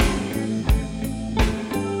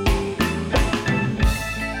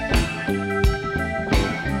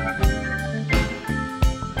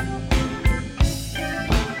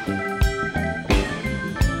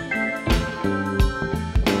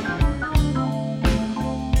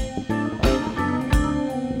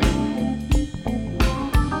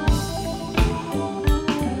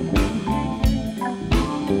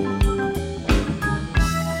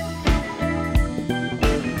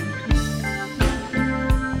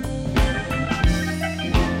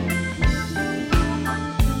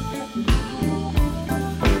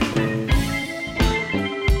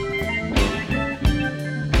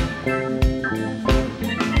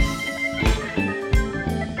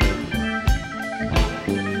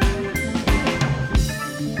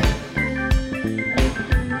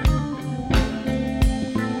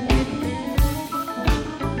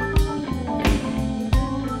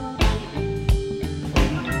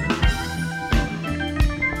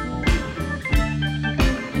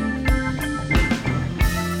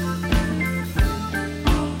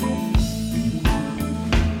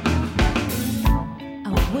 I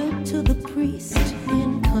went to the priest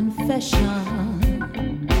in confession.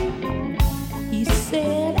 He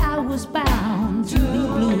said I was bound to be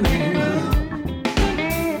blue.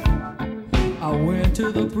 I went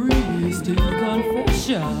to the priest in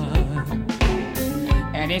confession,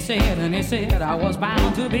 and he said I was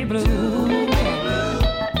bound to be blue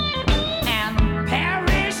and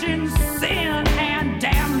perish in sin and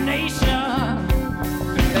damnation,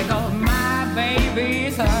 because my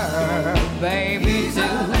baby's her baby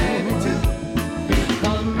too.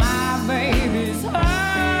 'Cause my baby's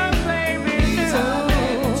her baby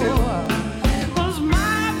too. 'Cause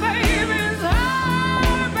my baby's her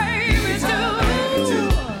baby too.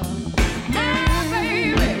 My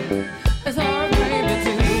baby is her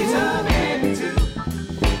baby too.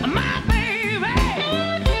 My baby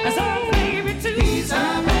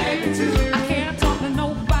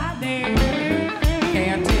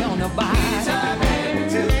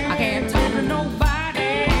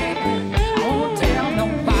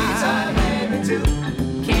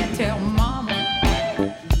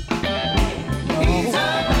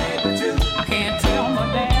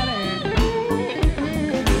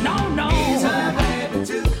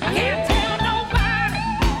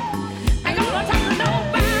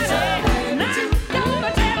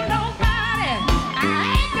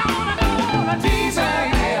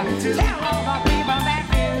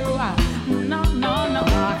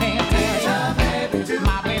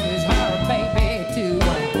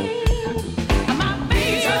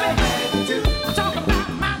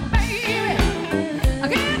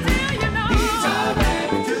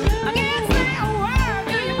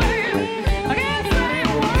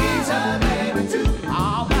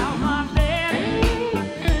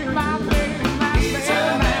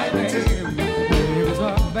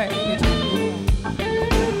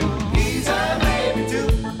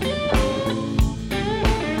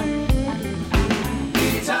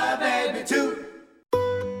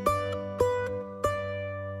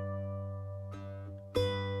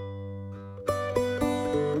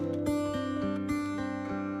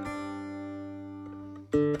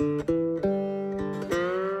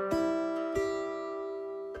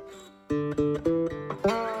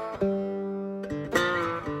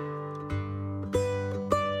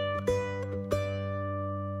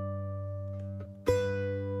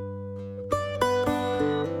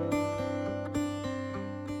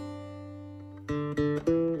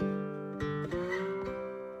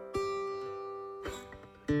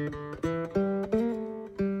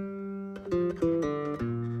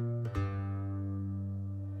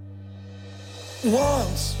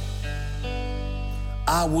Once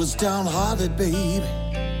I was downhearted, baby.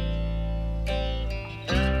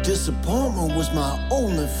 Disappointment was my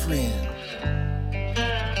only friend.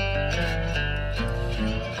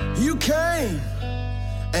 You came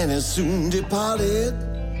and it soon departed.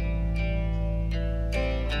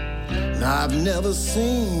 Now I've never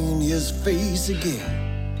seen his face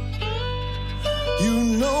again.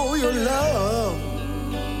 You know your love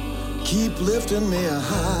keep lifting me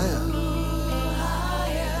higher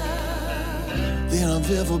than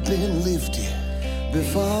I've ever been lifted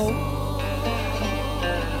before.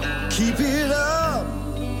 Keep it up,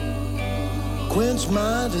 quench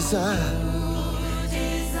my desire.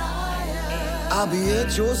 I'll be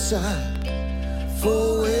at your side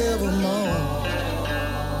forevermore.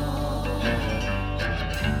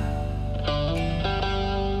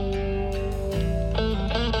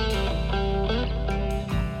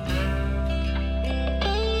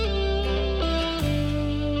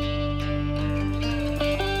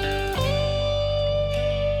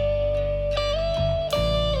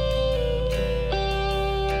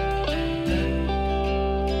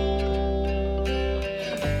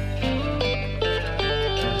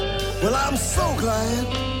 Well, I'm so glad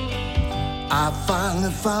I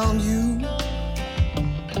finally found you.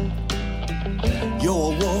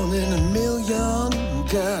 You're a one in a million,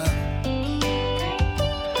 girl.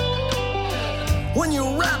 When you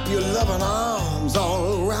wrap your loving arms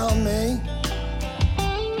all around me,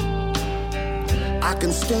 I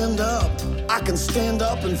can stand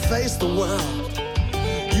up and face the world.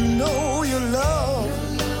 You know your love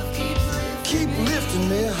keep lifting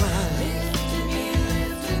me higher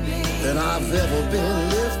than I've ever been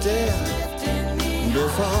lifted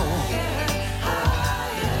before.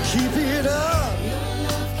 Keep it up,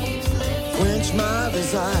 quench my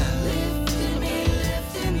desire,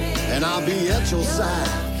 and I'll be at your side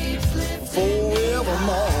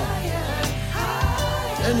forevermore.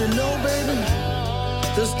 And you know, baby,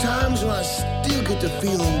 there's times when I still get the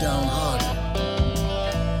feeling downhearted,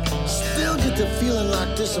 still get the feeling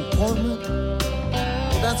like disappointment.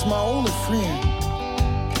 Well, that's my only friend.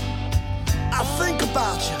 I think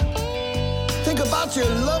about your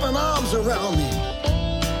loving arms around me.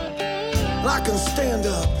 And I can stand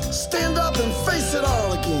up and face it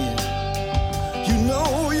all again. You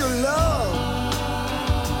know your love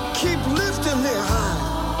keep lifting me high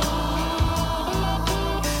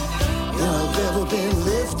than I've ever been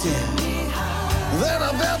lifted,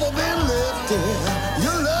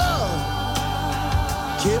 Your love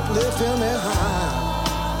keep lifting me high.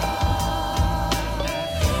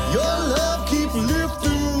 Your love keep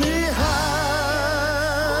lifting me high.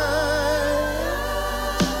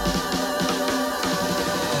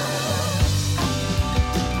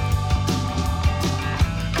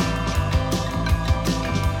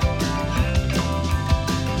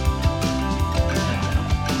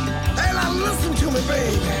 Hey, now listen to me,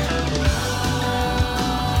 baby.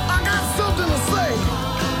 I got something to say.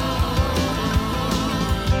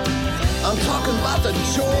 I'm talking about the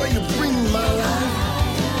joy you bring in my life.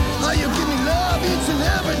 How you give me love each and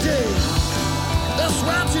every day. That's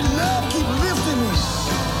right, your love keep lifting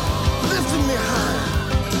me high.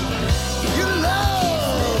 Your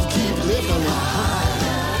love keep lifting me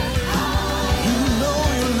high. You know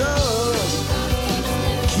your love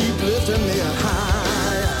keep lifting me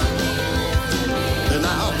higher than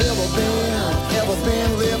I've ever been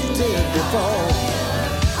lifted before.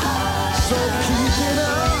 So keep it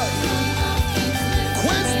up,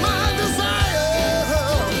 quench my desire.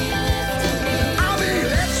 I'll be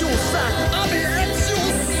at your side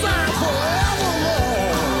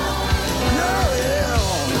forevermore. Yeah.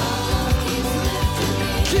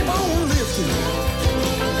 Keep on lifting.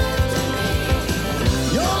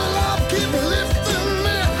 Your love keep lifting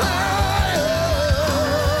me higher.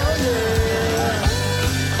 Yeah.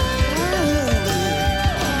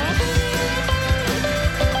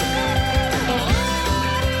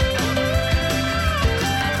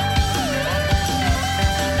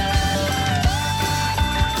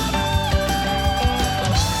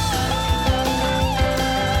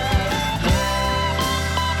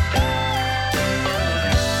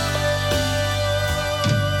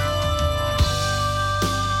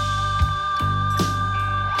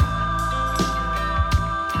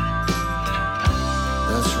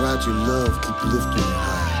 That's right, your love keep lifting me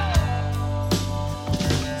high.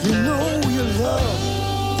 You know your love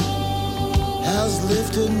has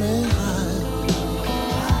lifted me higher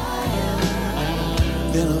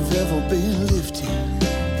than I've ever been lifted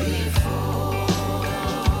before.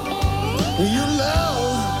 Your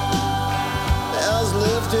love has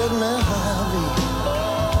lifted me higher.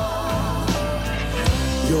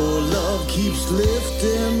 Your love keeps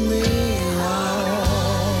lifting me on.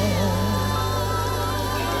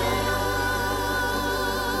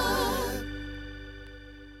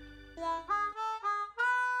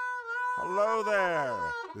 Hello there.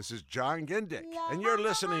 This is John Gindick, and you're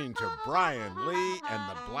listening to Brian Lee and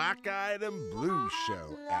the Black Eyed and Blues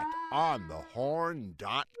Show at onthehorn.com.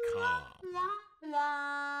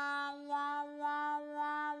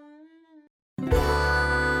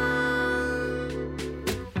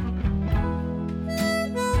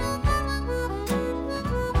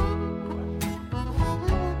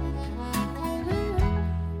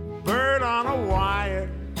 Bird on a wire,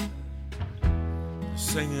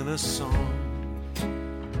 singing a song.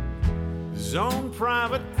 His own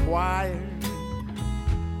private choir,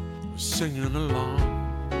 singing along,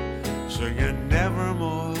 singing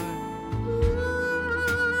nevermore.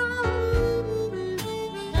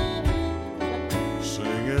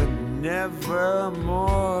 Singing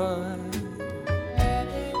nevermore.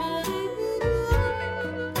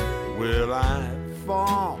 Will I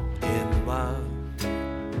fall in love?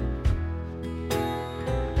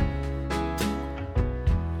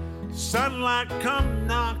 Sunlight come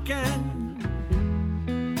knocking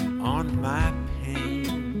on my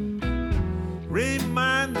pane,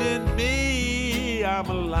 reminding me I'm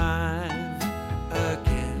alive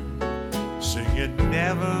again, singing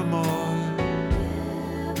nevermore.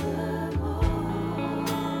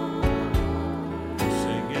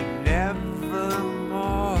 Singing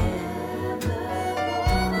nevermore.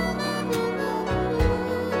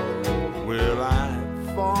 Will I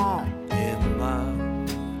fall in love?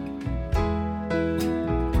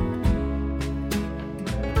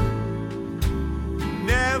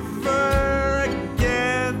 Never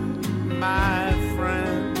again, my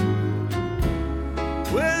friend,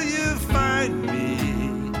 will you find me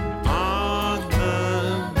on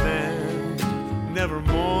the mend.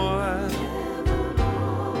 Nevermore,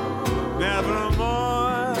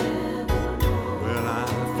 nevermore will I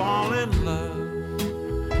fall in love.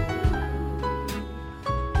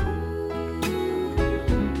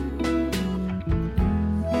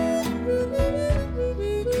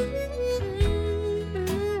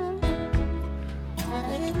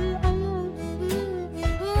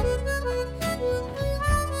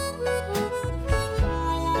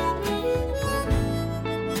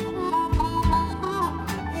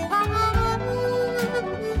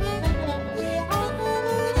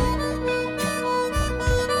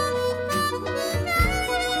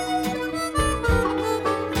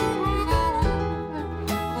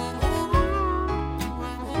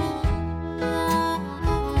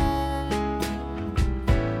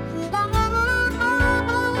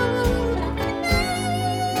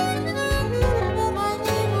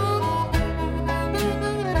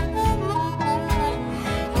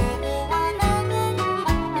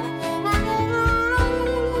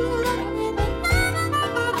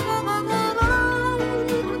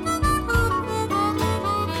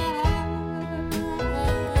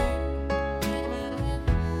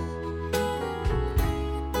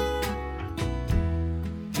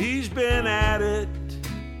 He's been at it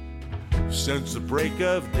since the break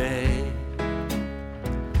of day.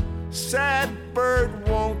 Sad bird,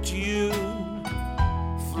 won't you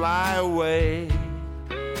fly away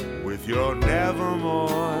with your nevermore?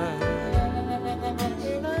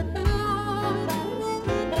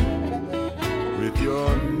 With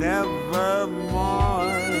your nevermore.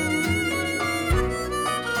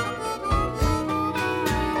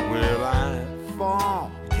 Will I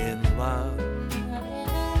fall in love?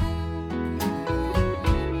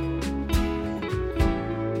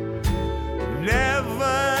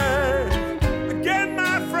 Never again,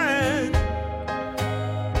 my friend.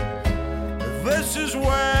 This is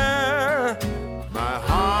where my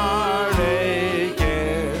heartache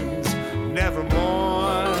ends.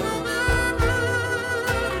 Nevermore,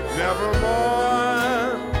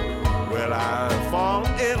 nevermore will I fall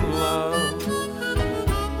in love.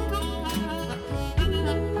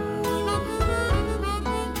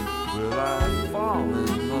 Will I fall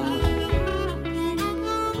in love?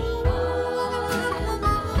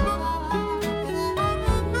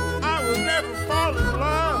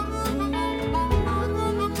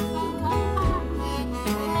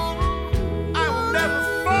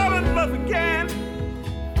 Fall in love again.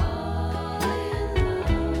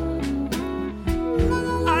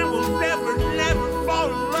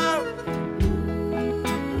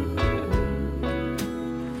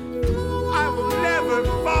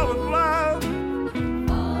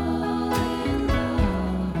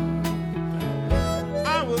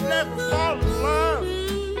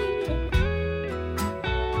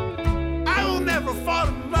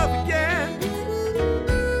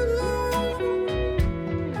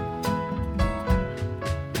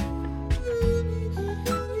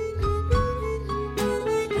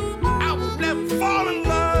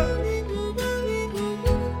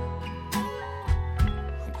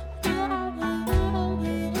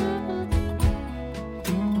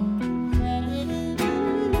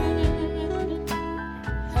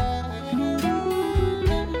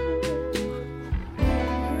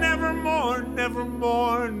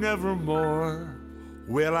 nevermore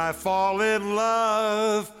will I fall in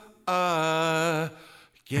love again.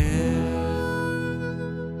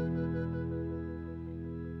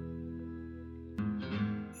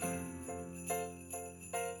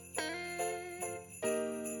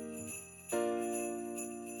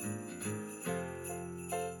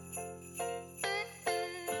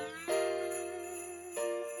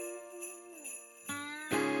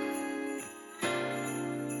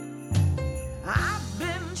 I've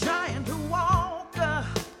been trying to walk a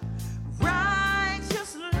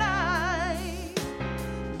righteous life,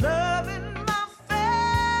 loving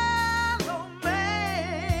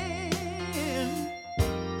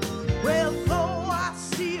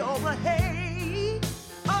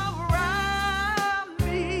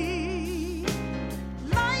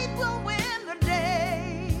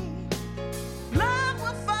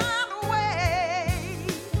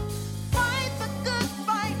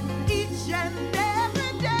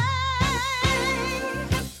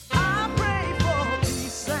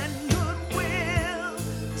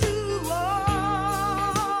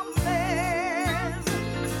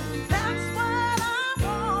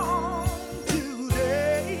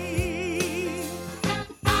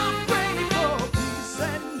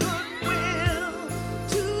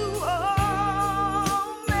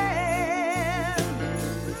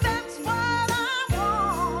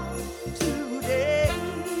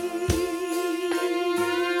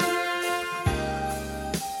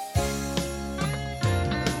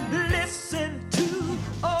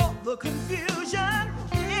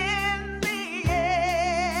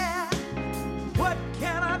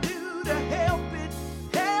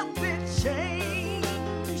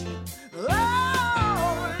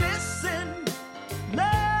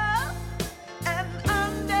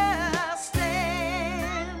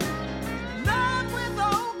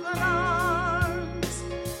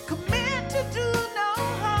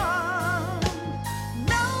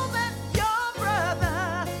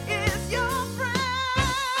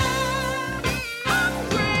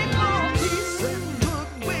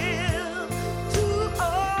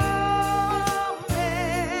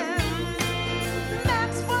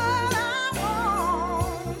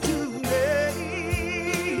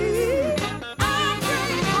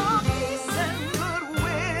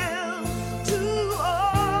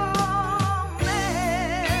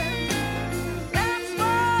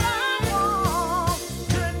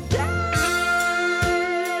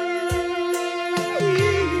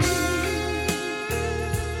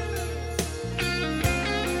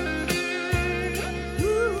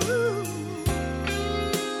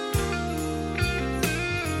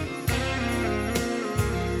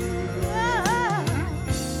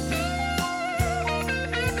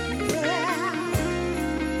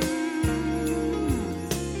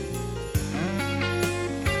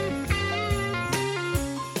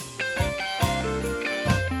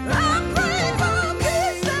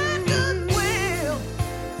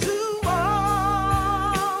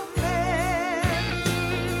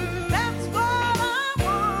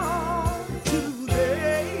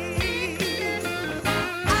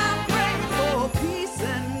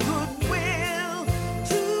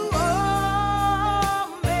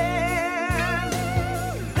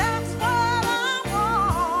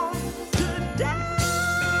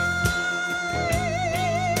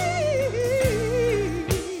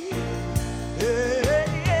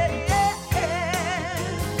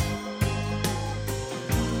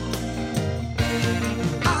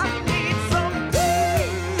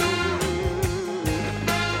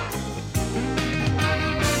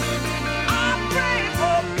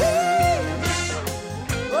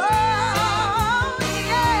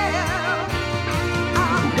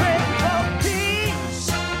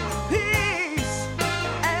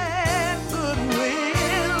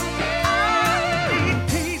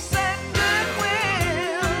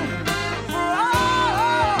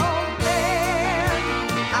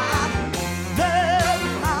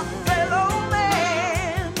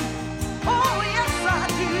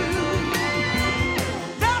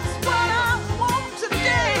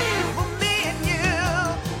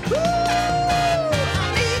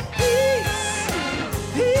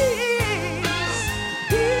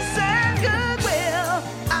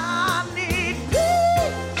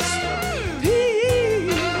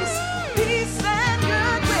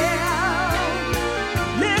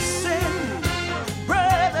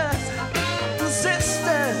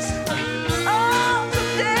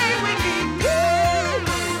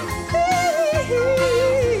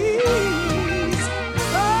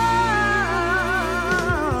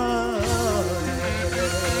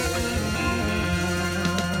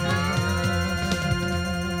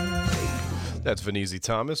That's Vanessa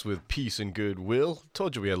Thomas with Peace and Goodwill.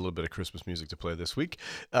 Told you we had a little bit of Christmas music to play this week.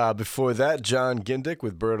 Before that, John Gindick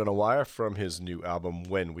with Bird on a Wire from his new album,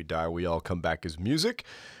 When We Die, We All Come Back as Music.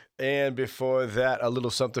 And before that, a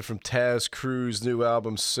little something from Taz Crew's new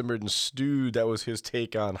album, Simmered and Stewed. That was his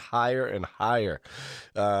take on Higher and Higher.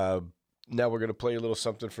 Now we're going to play a little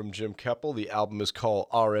something from Jim Keppel. The album is called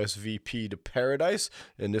RSVP to Paradise,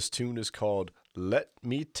 and this tune is called Let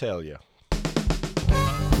Me Tell Ya.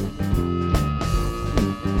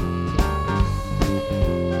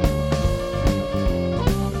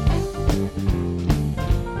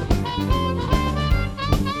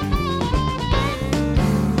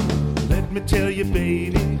 Let me tell you,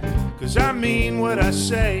 baby, 'cause I mean what I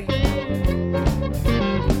say.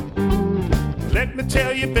 Let me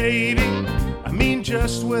tell you, baby, I mean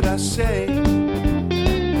just what I say.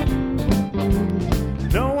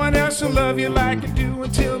 No one else will love you like I do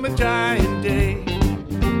until my dying day.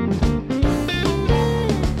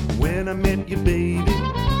 When I met you, baby,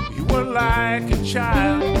 you were like a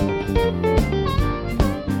child.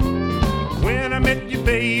 When I met you,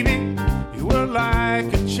 baby, you were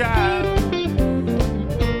like a child.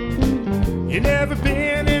 You never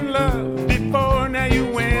been in love before, now you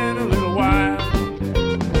went a little wild.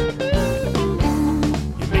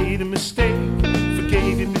 You made a mistake,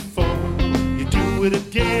 forgave you before. You do it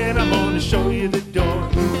again, I'm gonna show you the door.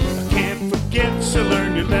 I can't forget, so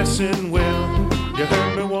learn your lesson well. You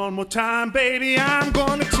heard me one more time, baby, I'm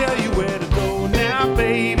gonna tell you where to go now,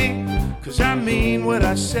 baby, 'cause I mean what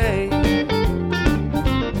I say.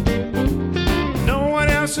 No one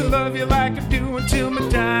else will love you like I do until my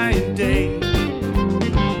dying day.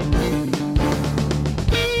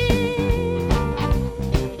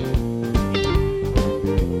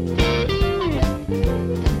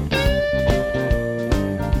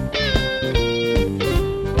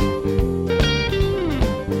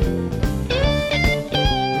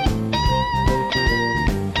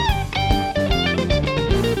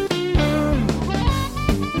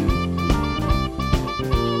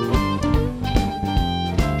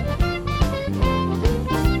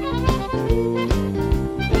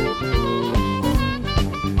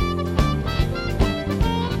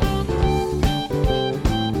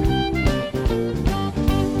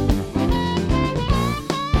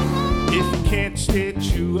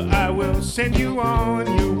 Send you on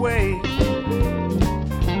your way.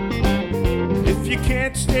 If you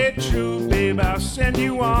can't stay true, babe, I'll send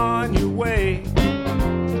you on your way.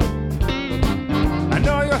 I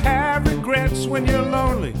know you'll have regrets when you're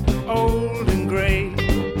lonely, old and gray.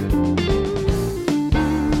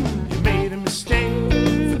 You made a mistake,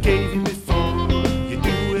 forgave you before. You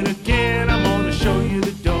do it again, I'm gonna show you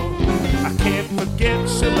the door. I can't forget,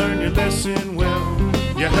 so learn your lesson well.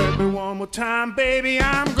 You heard me one more time, baby,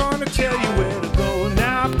 I'm gonna tell you where to go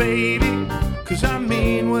now, baby, 'cause I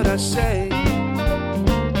mean what I say.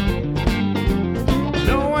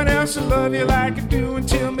 No one else will love you like I do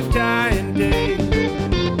until my dying day.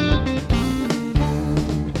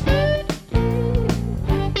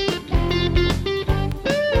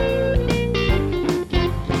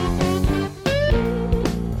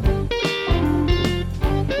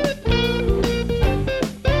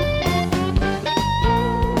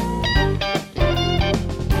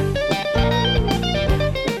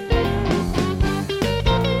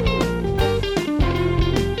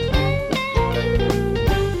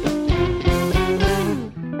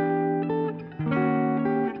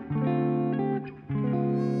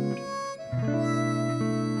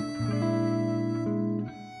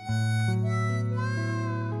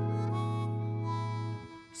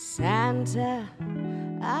 Santa,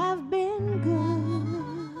 I've been good,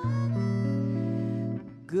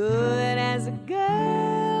 good as a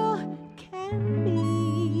girl can be.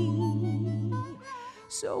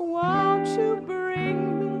 So won't you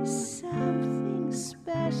bring me something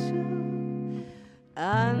special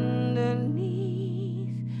underneath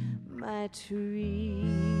my tree?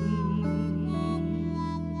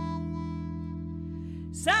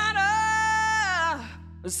 Santa,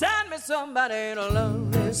 send me somebody to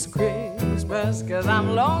love this Christmas, 'cause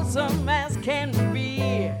I'm lonesome as can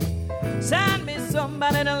be. Send me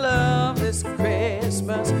somebody to love this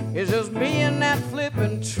Christmas. It's just me and that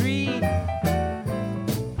flippin' tree.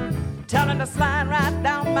 Tell him to slide right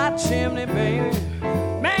down my chimney, baby.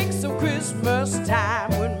 Make some Christmas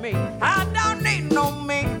time with me. I don't need no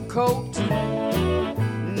mink coat,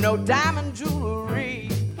 no diamond jewelry.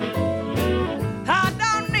 I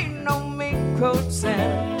don't need no mink coats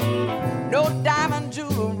and no diamond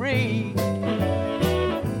jewelry.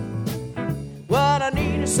 What I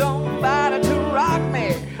need is somebody to rock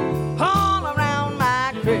me all around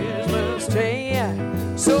my Christmas tree.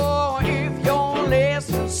 So if you're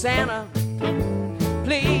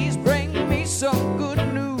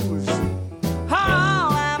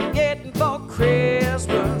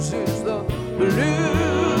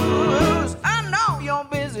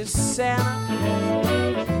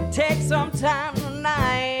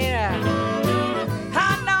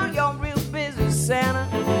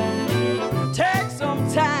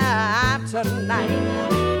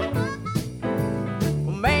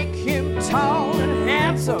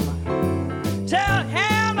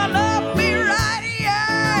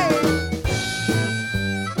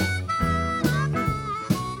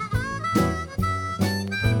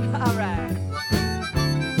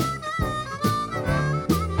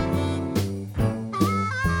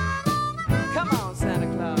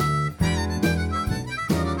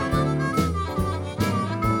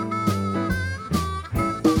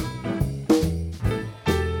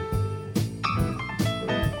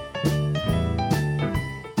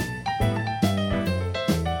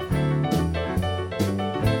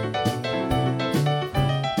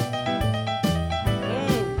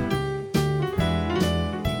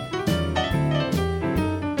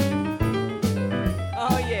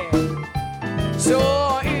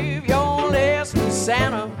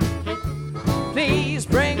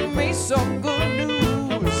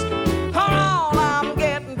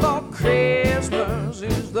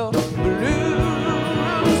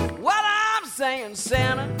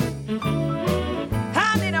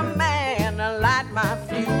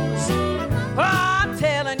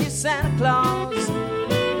Santa Claus.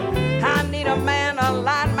 I need a man to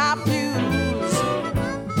light my fuse.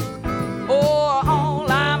 Oh, all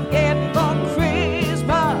I'm getting for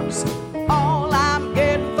Christmas, all I'm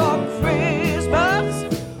getting for Christmas,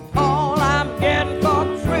 all I'm getting for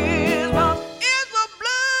Christmas is the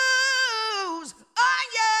blues. Oh,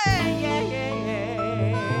 yeah, yeah, yeah, yeah.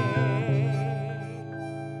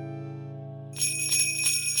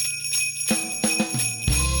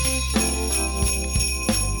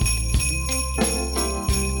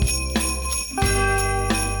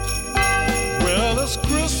 Well, it's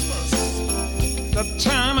Christmas, that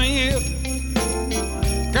time of year.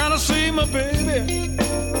 Gotta see my baby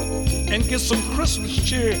and get some Christmas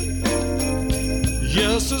cheer.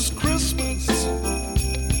 Yes, it's Christmas.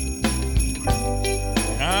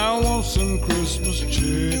 I want some Christmas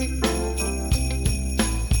cheer.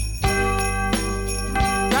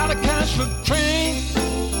 Gotta catch the train,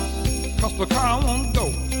 'cause the car won't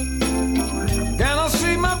go. Gotta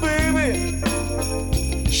see my baby,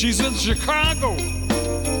 she's in Chicago.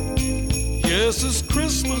 Yes, it's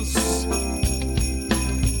Christmas.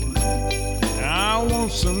 I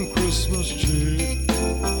want some Christmas cheer.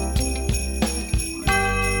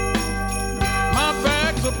 My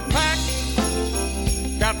bags are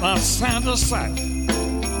packed, got my Santa sack.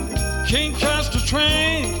 Can't catch the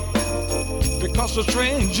train because the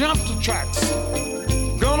train jumped the tracks.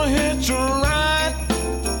 Gonna hitch a ride.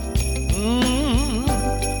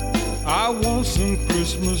 I want some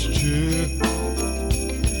Christmas cheer.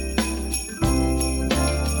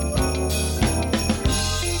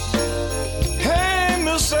 Hey,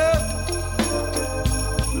 mister,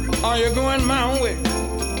 are you going my way?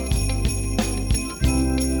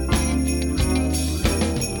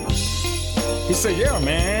 He said, yeah,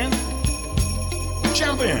 man.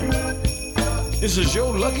 Jump in. This is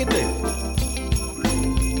your lucky day.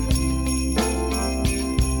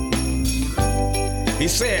 He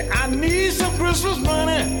said, I need some Christmas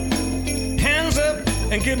money. Hands up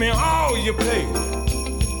and give me all you pay.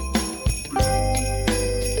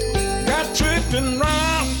 Got tricked and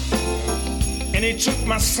robbed, and he took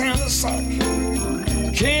my Santa sock.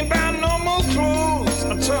 Can't buy no more clothes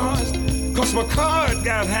or toys, 'cause my card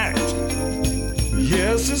got hacked.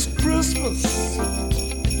 Yes, it's Christmas.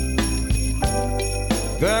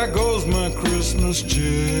 There goes my Christmas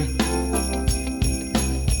cheer.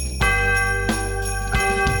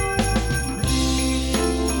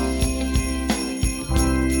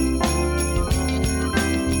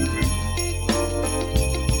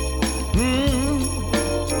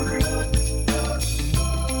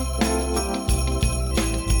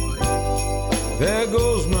 There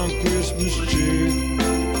goes my Christmas cheer.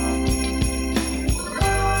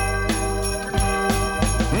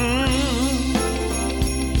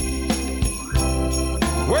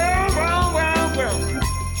 Well, well, well, well.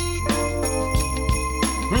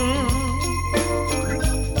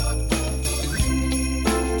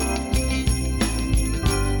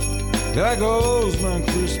 There goes my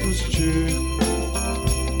Christmas cheer.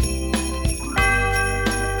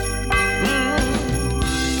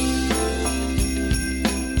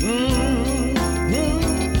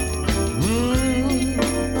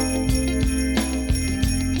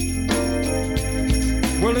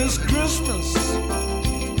 Well, it's Christmas.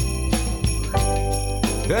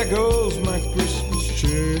 There goes my Christmas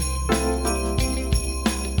cheer.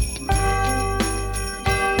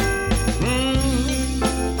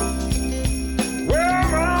 Well,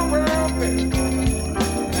 well, well, baby.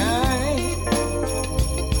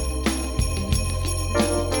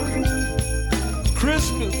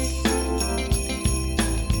 Christmas.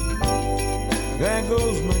 There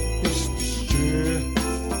goes my Christmas cheer.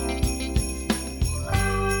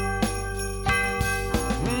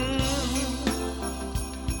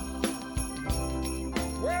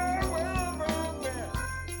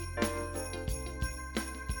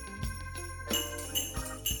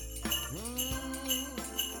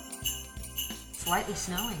 Slightly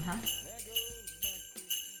snowing, huh?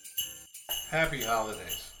 Happy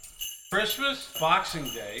holidays. Christmas, Boxing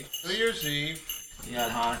Day, New Year's Eve. You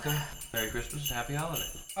got Hanukkah. Merry Christmas, Happy Holiday.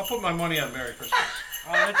 I'll put my money on Merry Christmas.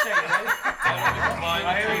 Let's take it. Ready?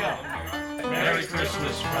 Here we go. Merry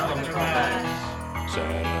Christmas from the Rhineland.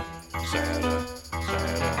 Santa, Santa,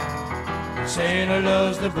 Santa. Santa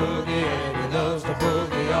loves the boogie and he loves the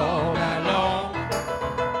boogie all night long.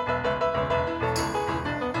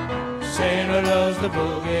 Santa loves the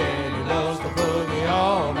boogie and he loves the boogie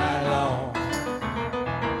all night long.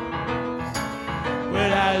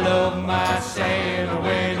 Well, I love my Santa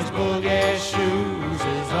when his boogie shoes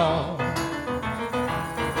is on.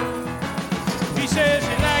 He says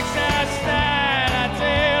he likes our style, I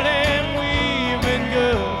tell him we've been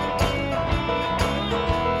good.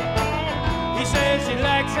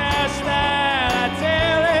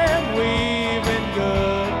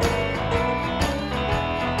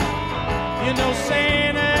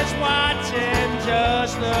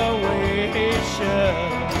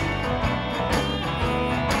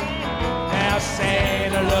 Now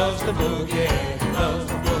Santa loves the boogie, loves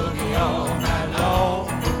the boogie all night long.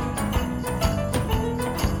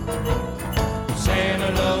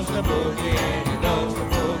 Santa loves the boogie and he loves the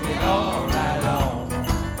boogie all night long.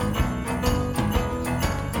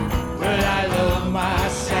 Well, I love my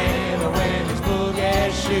Santa when his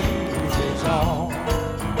boogie shoes is on.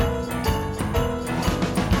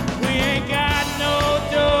 We ain't got no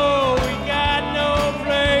dough, we got no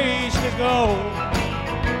place to go.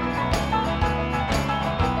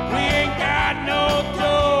 We ain't got no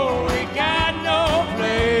dough, we got no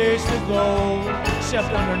place to go,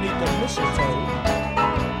 except underneath the mistletoe.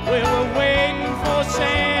 Well, we're waiting for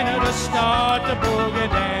Santa to start the boogie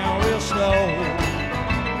down real slow.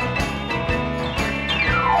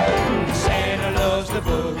 Santa loves the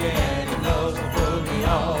boogie and he loves the boogie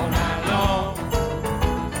all night long.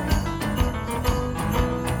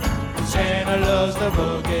 Santa loves the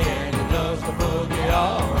boogie and he loves the boogie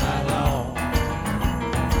all night long.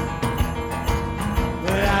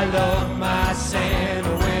 But I love my Santa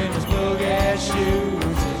when his boogie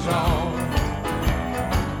shoes is on.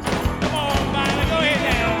 Come on, Violet, go ahead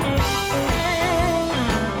now.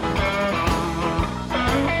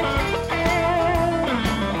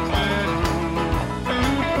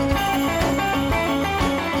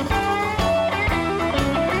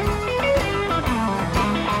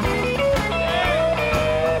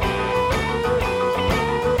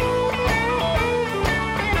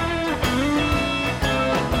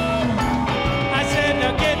 I said,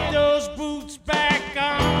 now get those boots back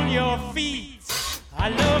on your feet. I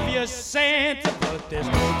love you, Santa, but there's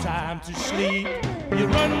no time to sleep. You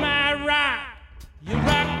run my rock, you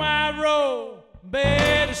rock my roll.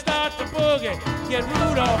 Better start the boogie, get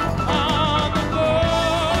Rudolph on the go.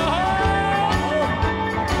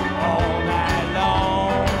 All night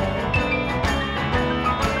long.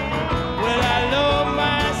 Well, I love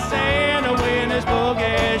my Santa when his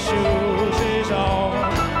boogie shoes is on.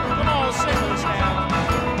 Come on, sing this now.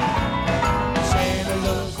 Santa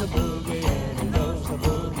loves the boogie and he loves the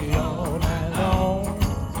boogie all night long.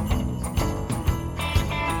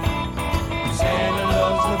 Santa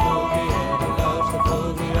loves the boogie and he loves the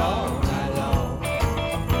boogie all night long.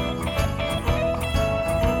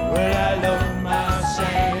 Well, I love my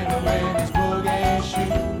Santa when his boogie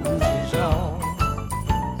shoes is on.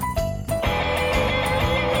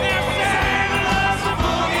 Now Santa loves the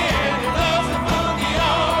boogie and he loves the boogie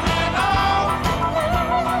all night long.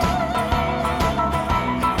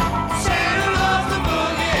 Santa loves the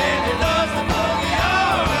boogie and he loves the boogie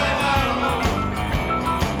all night long.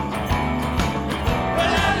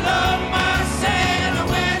 Well, I love my Santa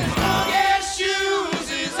when his boogie shoes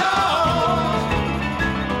is on.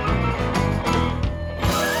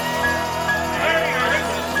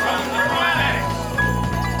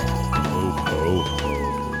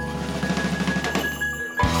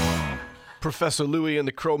 Professor Louie and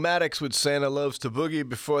the Chromatics with Santa Loves to Boogie.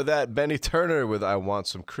 Before that, Benny Turner with I Want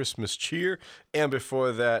Some Christmas Cheer. And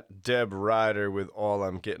before that, Deb Ryder with All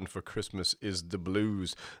I'm Getting for Christmas Is the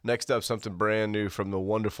Blues. Next up, something brand new from the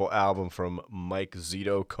wonderful album from Mike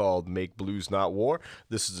Zito called Make Blues Not War.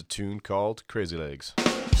 This is a tune called Crazy Legs.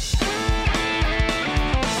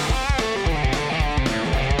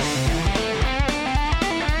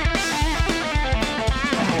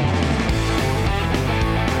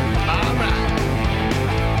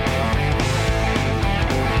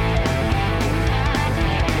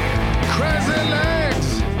 Crazy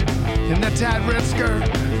legs in that tight red skirt.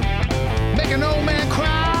 Make an old man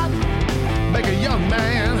cry, make a young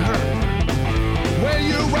man hurt. Where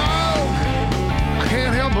you walk, I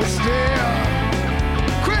can't help but stare.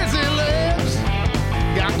 Crazy legs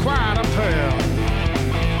got quite a pair.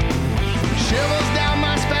 Shivers down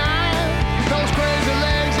my spine, those crazy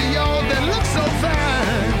legs of yours that look so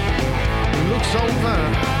fine, look so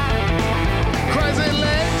fine. Crazy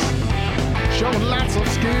legs, showing lots of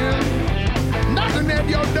skin, knocking at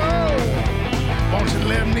your door, won't you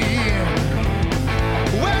let me in?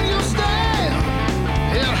 When you stand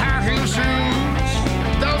in high heel shoes,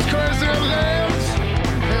 those crazy legs,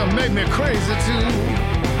 they'll make me crazy too.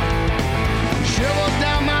 Shivers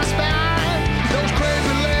down my spine, those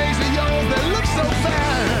crazy legs of yours that look so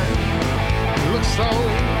fine, look so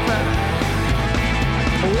fine.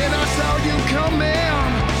 When I saw you come in,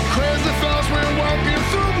 crazy thoughts went walking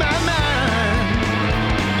through my mind.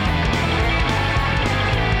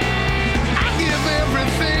 I give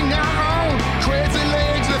everything I own, crazy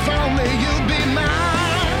legs, if only you'd be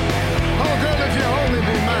mine. Oh girl, if you only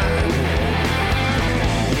be mine.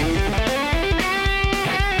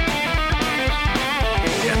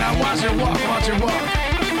 Yeah, now watch it walk, watch it walk.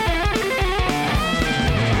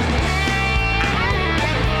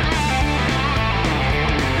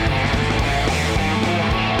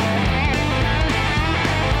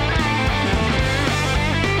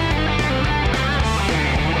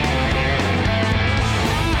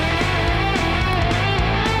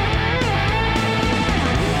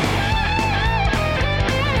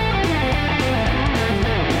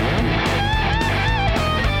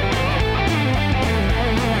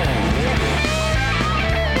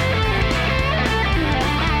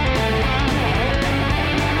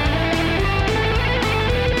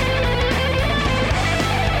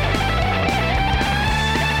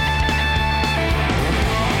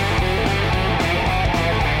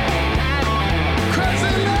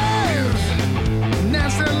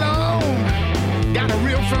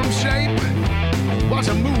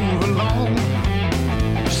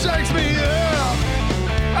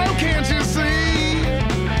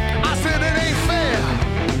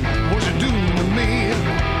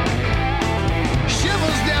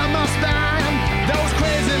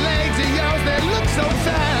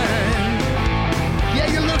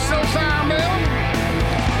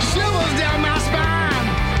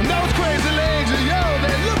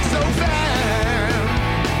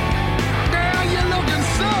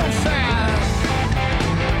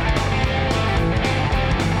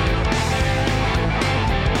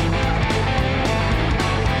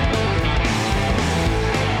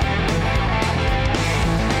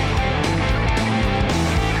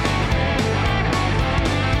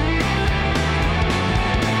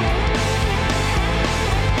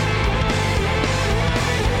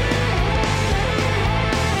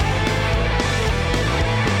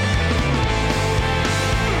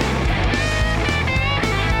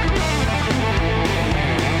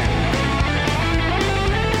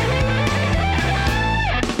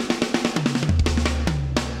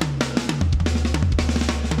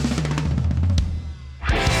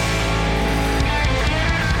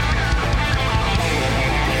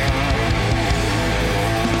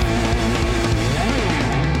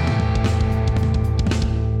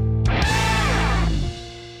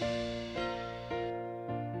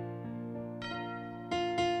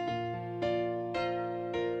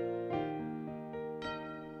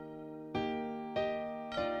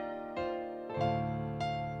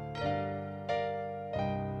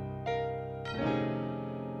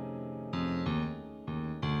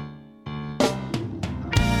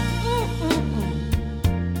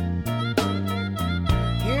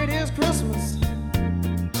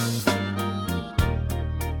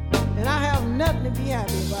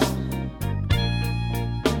 happy about.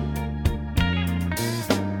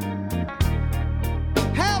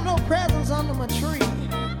 Have no presents under my tree.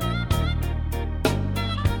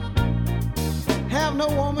 Have no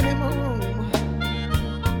woman in my room.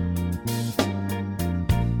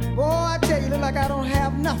 Boy, I tell you, look like I don't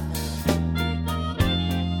have nothing.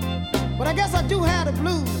 But I guess I do have the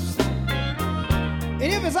blues.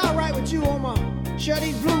 And if it's all right with you, I'ma share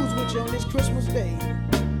these blues with you on this Christmas Day.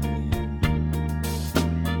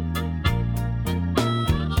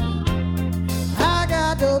 I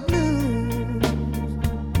got the blues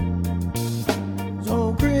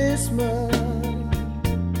on Christmas,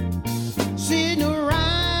 sitting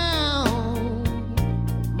around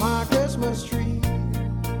my Christmas tree.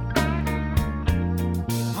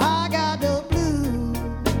 I got the blues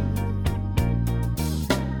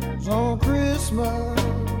on Christmas,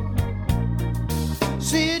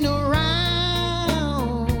 sitting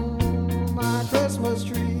around my Christmas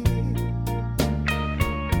tree.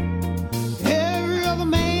 Every other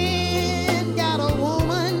man got a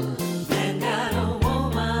woman,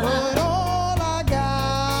 but all I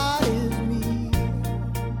got is me.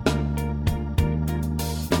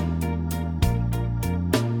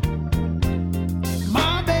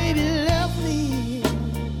 My baby left me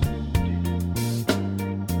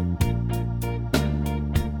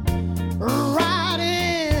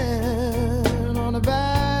riding on the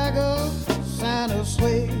back of Santa's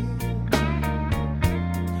sleigh.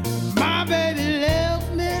 My baby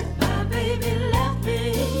left me. My baby left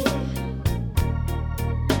me.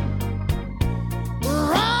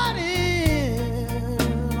 Riding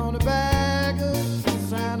on the back of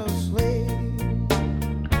Santa's sleigh.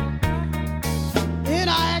 And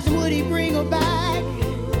I asked him would he bring her back.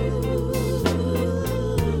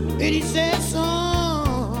 And he said,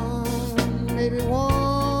 son, maybe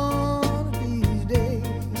one of these days.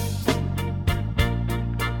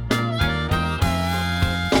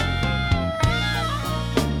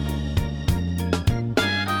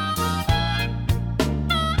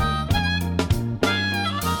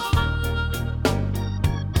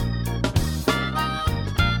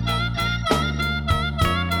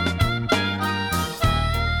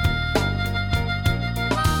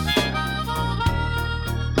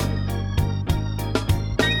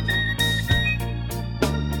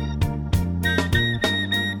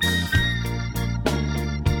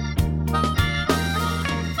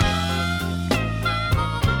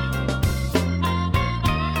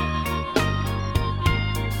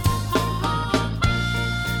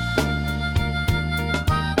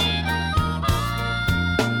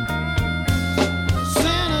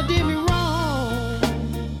 Santa did me wrong.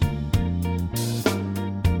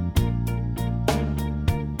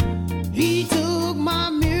 He took my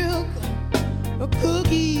milk,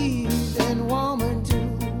 cookies, and woman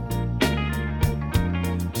too.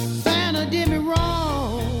 Santa did me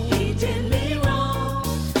wrong. He did me wrong.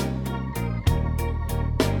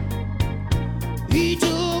 He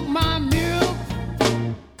took my milk,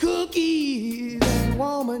 cookies, and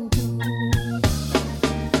woman too.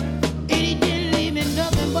 And he didn't leave me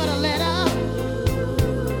nothing but a letter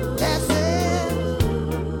that said,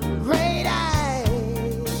 great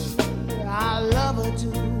eyes, I love her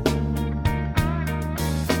too.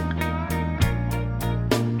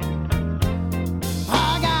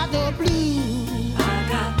 I got the blues. I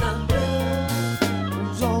got the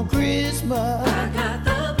blues on Christmas. I got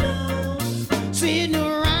the blues sitting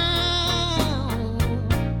around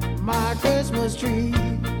my Christmas tree.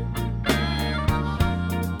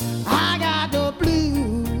 I got the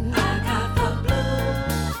blues. I got the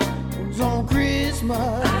blues on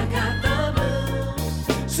Christmas. I got the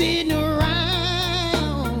blues sitting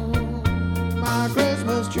around my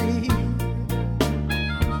Christmas tree.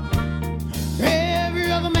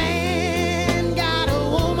 Every other man got a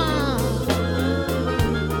woman,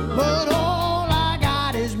 but all I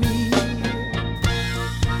got is me.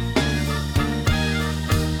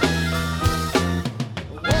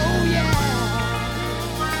 Oh yeah.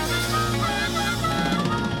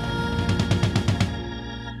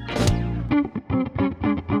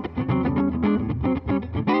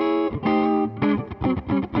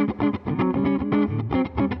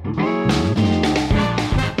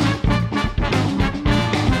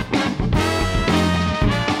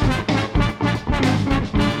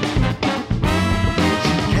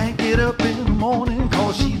 Can't get up in the morning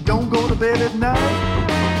cause she don't go to bed at night.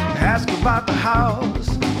 Ask about the house,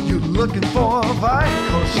 you're looking for a fight.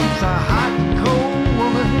 Cause she's a hot and cold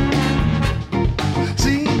woman,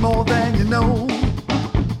 see more than you know.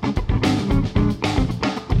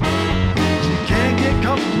 She can't get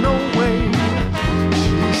comfortable no way,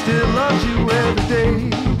 she still loves you every day.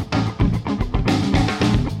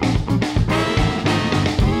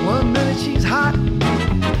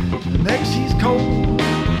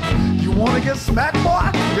 smack, boy.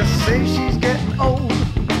 Just say she's getting old.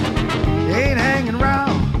 Ain't hanging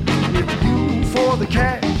around with you for the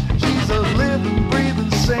cash. She's a living,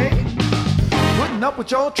 breathing saint. Putting up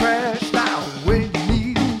with your trash now when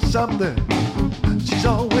you need something. She's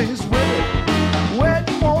always with it. When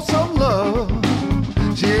you want some love,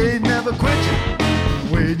 she ain't never quit you.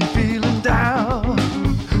 When you're feeling down,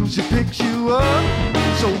 she picks you up.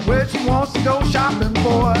 So where she wants to go shopping,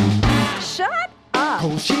 boy, shut up.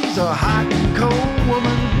 Oh, she's a hot and cold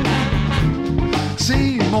woman.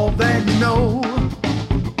 See more than you know.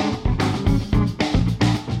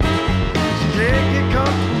 She can't get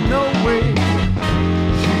comfortable no way.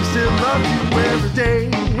 She still loves you every day.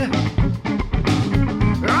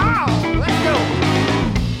 Oh, let's go.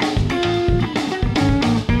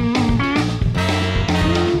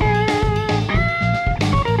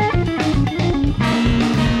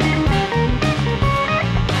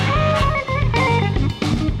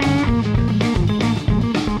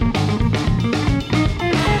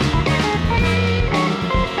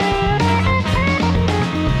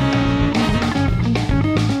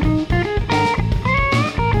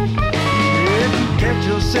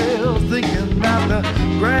 Thinking that the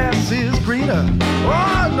grass is greener.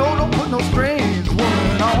 Oh, no, don't put no strings,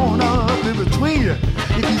 woman, on up in between you.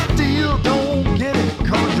 If you still don't get it,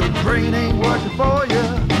 cause your brain ain't working for you,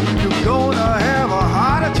 you're gonna have a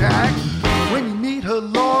heart attack when you meet her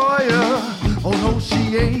lawyer. Oh, no,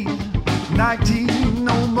 she ain't 19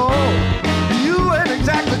 no more. You ain't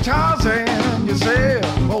exactly Tarzan yourself,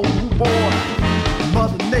 oh boy.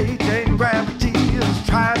 Mother Nature and gravity is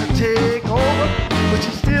trying to take over. But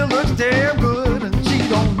she still looks damn good, and she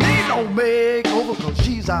don't need no makeover, cause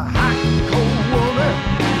she's a hot and cold woman.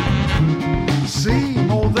 See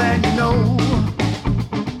more than you know.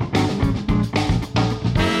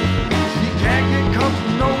 She can't get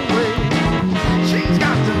comfortable no way. She's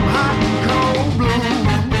got them hot and cold blues.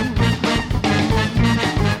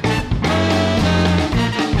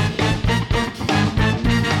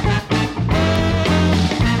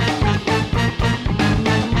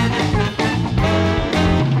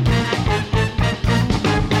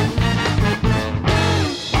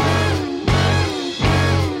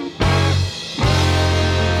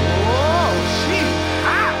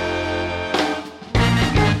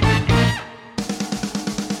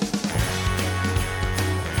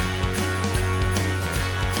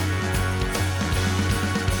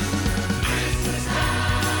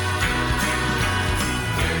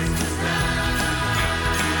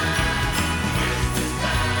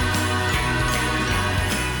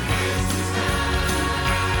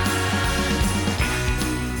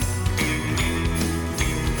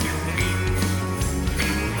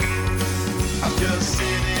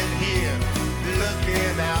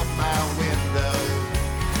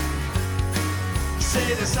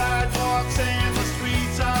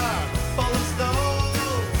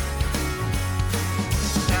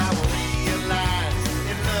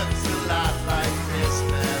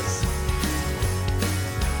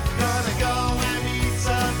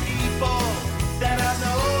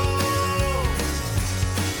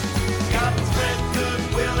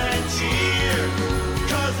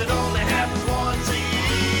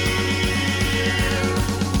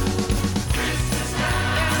 Christmas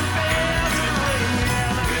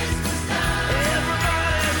time.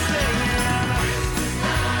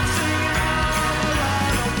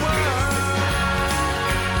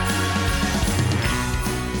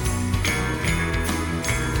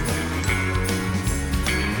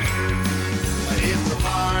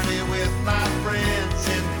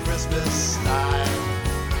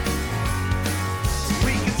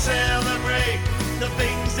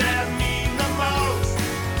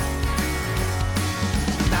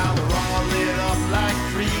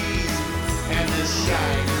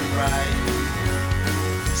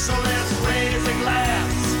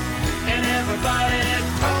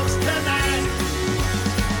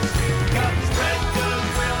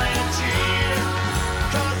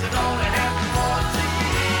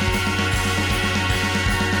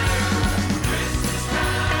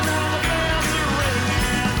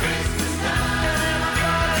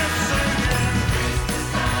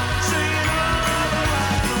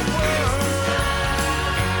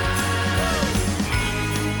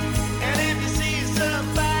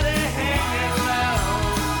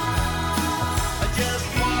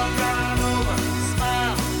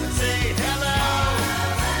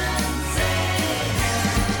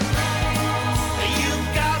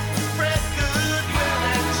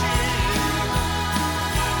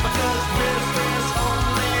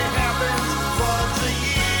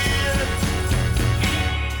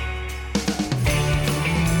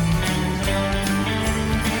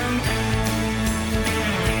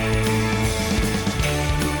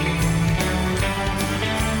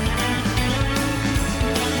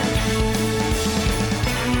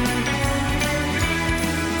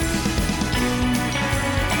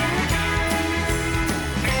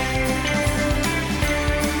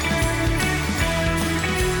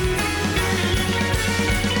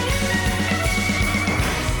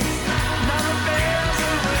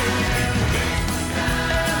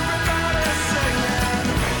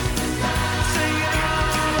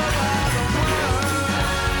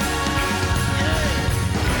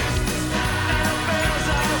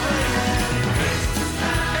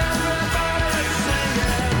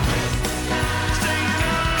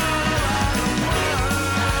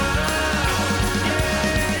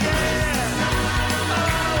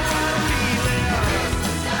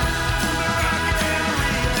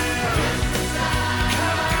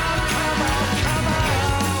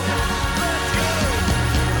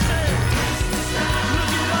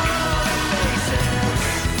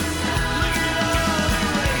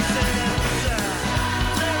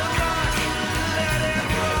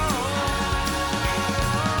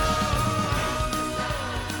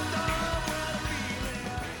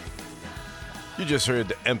 You just heard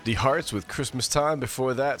the Empty Hearts with Christmas Time.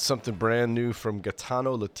 Before that, something brand new from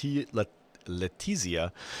Gaetano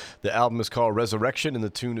Letizia. The album is called Resurrection, and the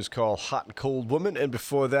tune is called Hot and Cold Woman. And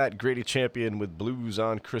before that, Grady Champion with Blues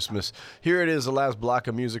on Christmas. Here it is, the last block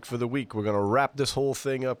of music for the week. We're going to wrap this whole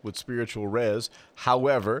thing up with Spiritual Res.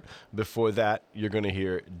 However, before that, you're going to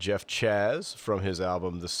hear Jeff Chaz from his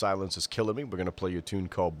album The Silence is Killing Me. We're going to play you a tune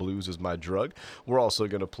called Blues is My Drug. We're also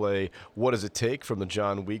going to play What Does It Take from the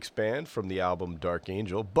John Weeks Band from the album Dark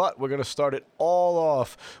Angel. But we're going to start it all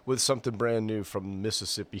off with something brand new from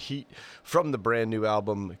Mississippi Heat. From the brand new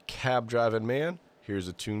album Cab Driving Man, here's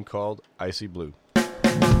a tune called Icy Blue.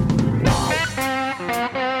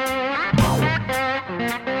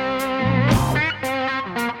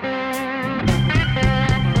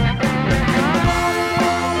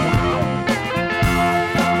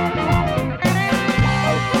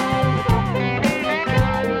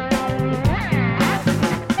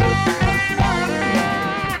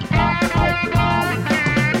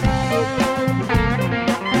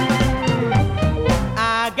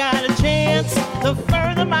 To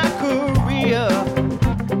further my career,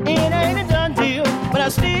 it ain't a done deal, but I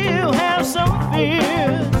still have some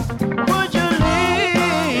fears. Would you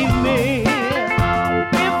leave me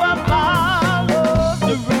if I followed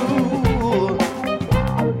the rule?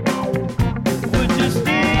 Would you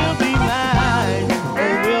still be mine,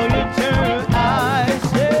 or will you turn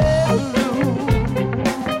icy blue?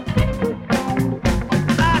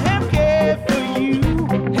 I have cared for you,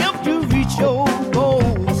 helped you reach your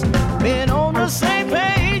goals, been on the same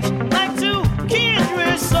page like two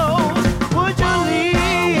kindred souls. Would you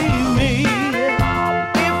leave me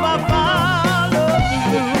if I followed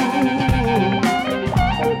you?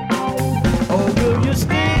 Or will you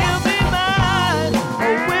still be mine?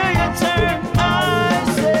 Or will you turn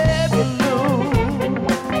icy blue?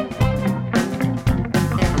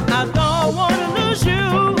 I don't want to lose you.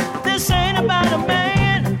 This ain't about a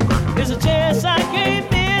man. There's a chance I can't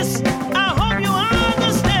miss. I hope you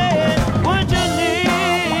understand. Would you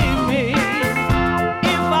leave me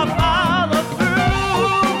if I follow through?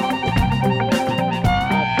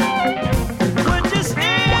 Would you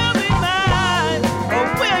still be mine, or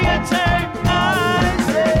will you turn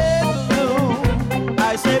icy blue?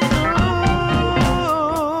 Icy blue.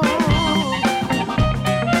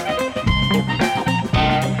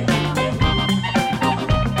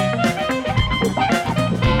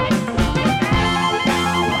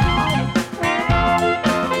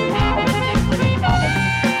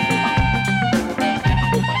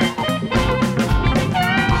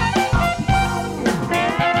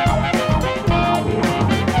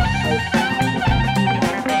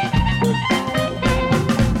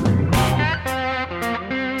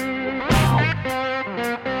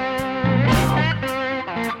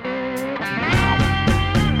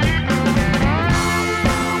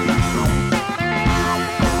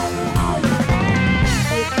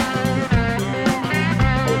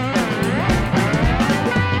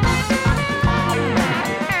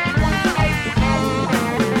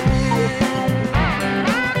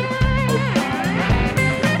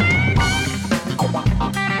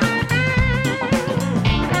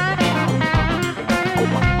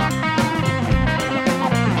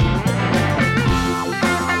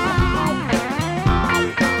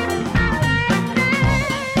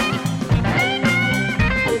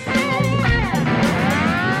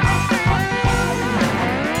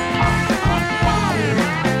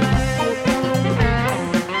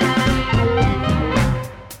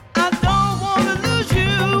 I don't want to lose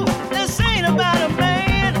you. This ain't about a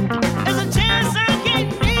man. There's a chance I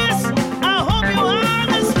can't miss. I hope you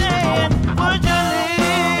understand. Would you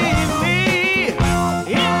leave me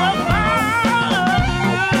if I followed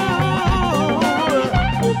you?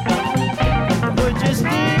 Would you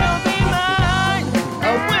still be mine,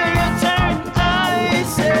 or will you turn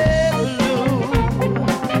icy blue?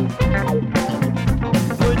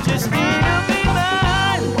 Would you still be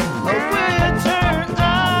mine, or will you turn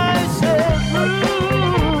icy blue?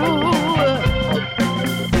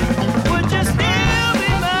 Would you still be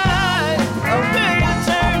mine, or will you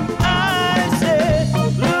turn icy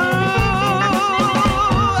blue?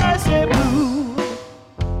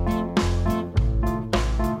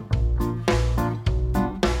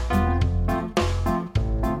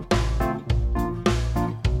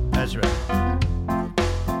 That's right.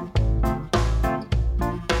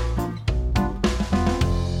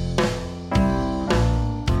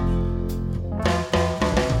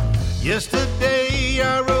 Yesterday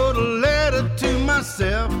I wrote a letter to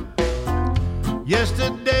myself.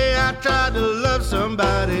 Yesterday I tried to love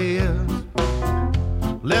somebody else.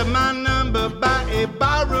 Left my number by a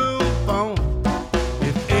barroom phone.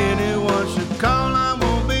 If anyone should call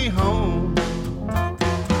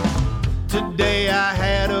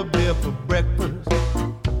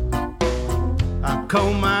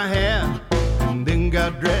combed my hair and then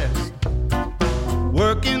got dressed.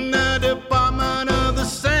 Work in the department of the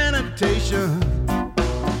sanitation.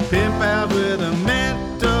 Pimp out with a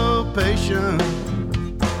mental patient.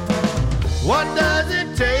 What does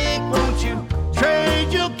it take? Won't you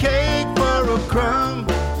trade your cake for a crumb?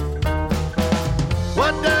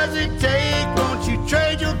 What does it take? Won't you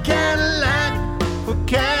trade your Cadillac for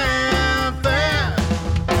cab fare?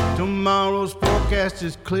 Tomorrow's forecast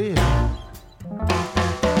is clear.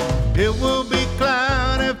 It will be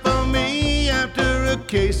cloudy for me after a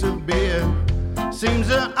case of beer. Seems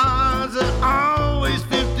the odds are always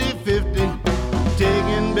 50-50. Take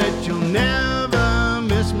and bet you'll never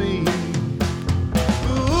miss me.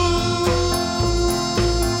 Ooh,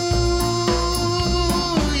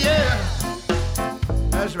 yeah,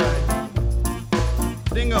 that's right.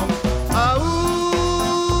 Ding on. Ooh,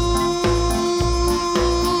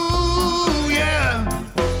 yeah.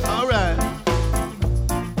 All right.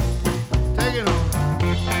 Take it on.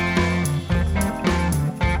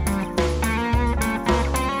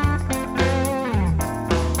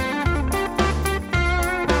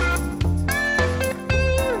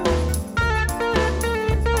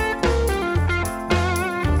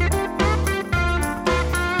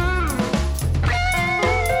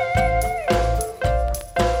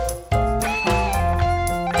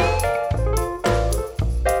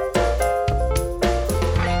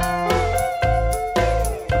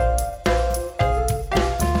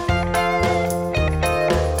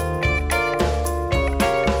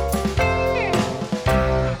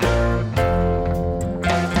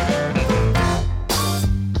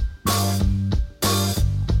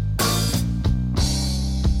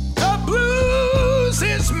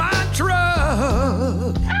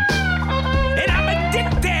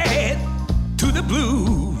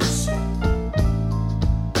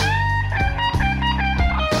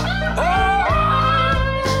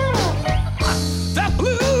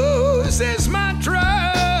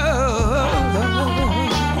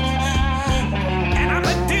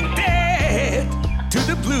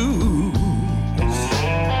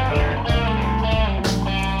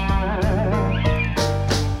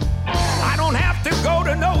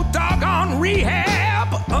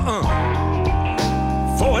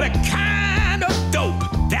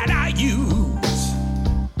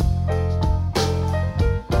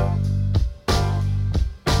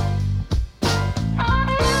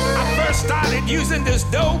 Using this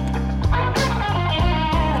dope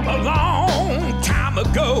a long time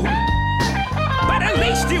ago, but at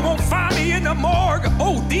least you won't find me in the morgue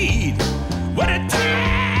OD'd with a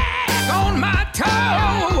tag on my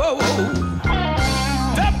toe.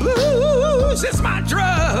 The blues is my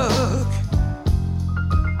drug,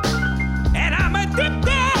 and I'm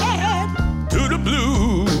addicted to the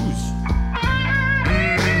blues.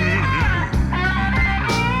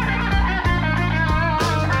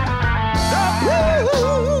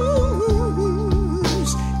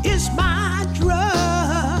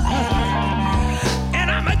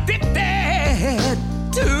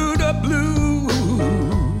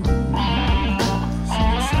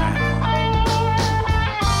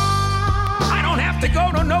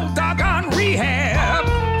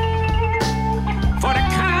 For the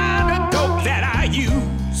kind of dope that I use.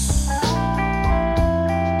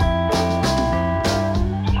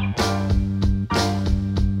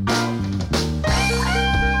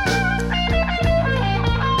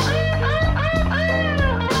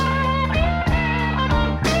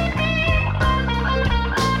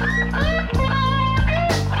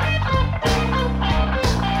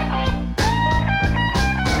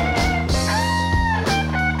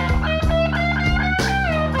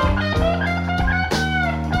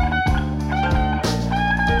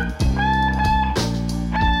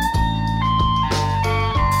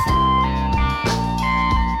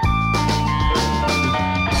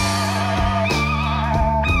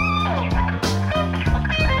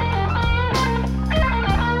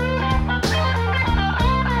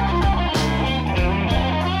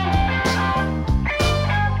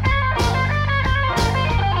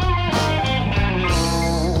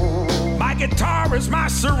 Guitar is my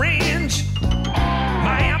syringe,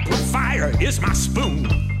 my amplifier is my spoon,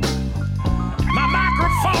 my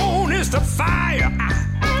microphone is the fire.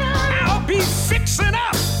 I'll be fixing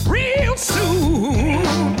up real soon.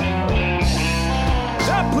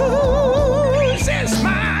 The blues is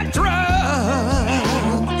my drug,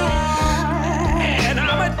 and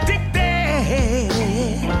I'm addicted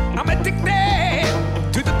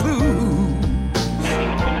to the blues.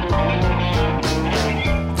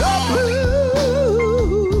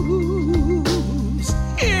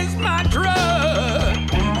 Is my drug,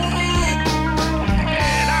 and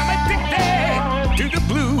I'm addicted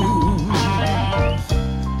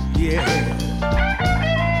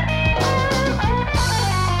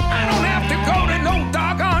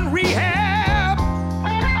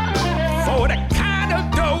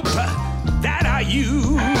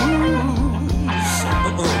use.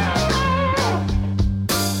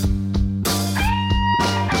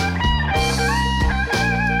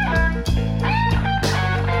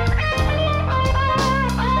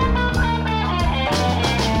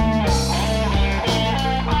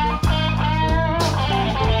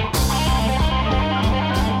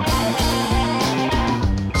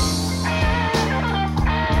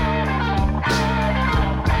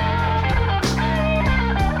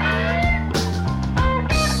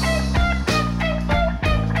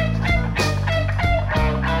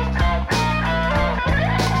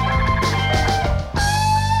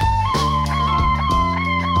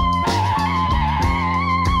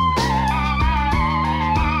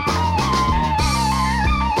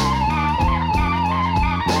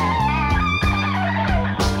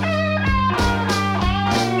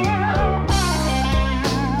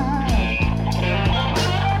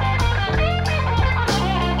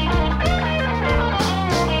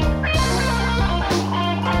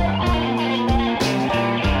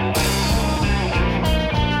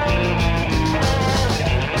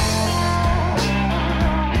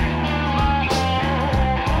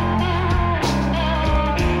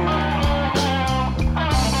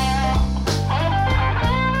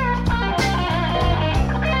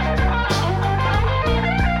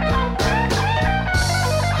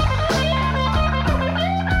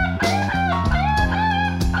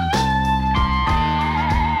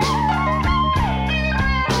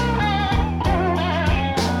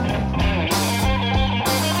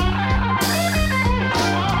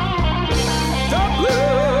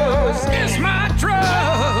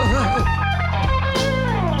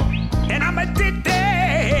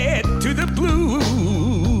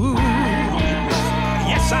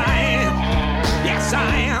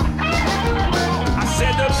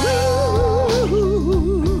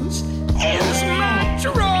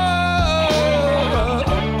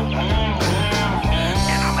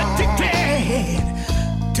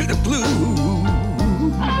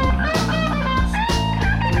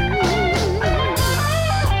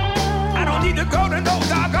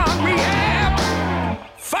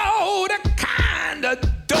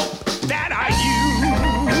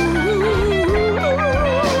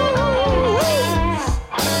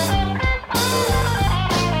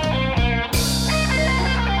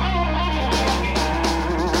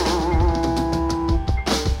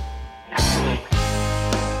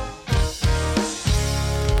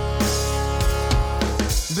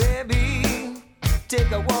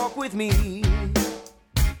 with me,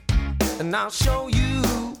 and I'll show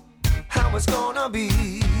you how it's gonna be.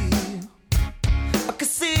 I can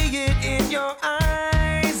see it in your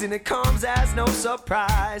eyes, and it comes as no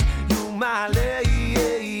surprise. You, my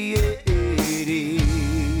lady,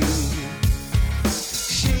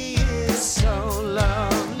 she is so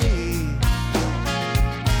lovely,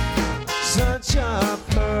 such a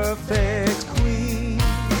perfect queen.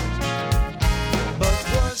 But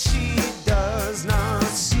what she does not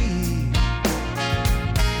see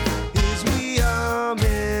is we are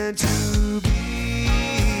meant to be.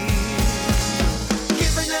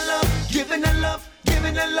 Giving her love, giving her love,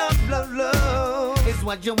 giving her love, love, love is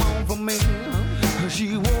what you want from me.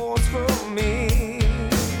 She wants from me.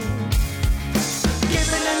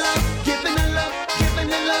 Giving her love, giving her love, giving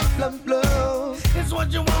her love, love, love is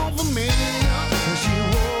what you want from me. She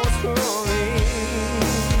wants from me.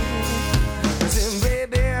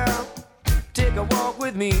 Take a walk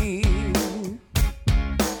with me.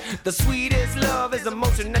 The sweetest love is the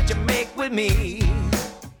motion that you make with me.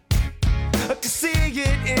 I can see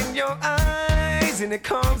it in your eyes, and it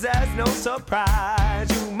comes as no surprise.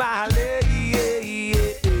 You, my lady.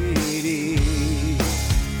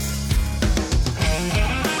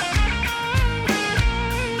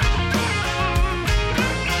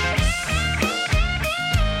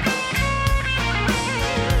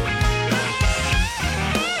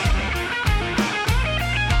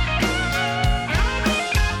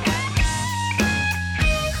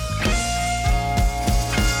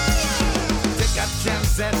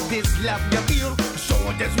 At this love you feel,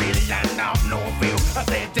 show this real and have no feel. I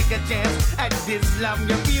say take a chance at this love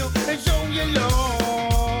you feel and show your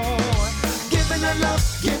love. Giving her love,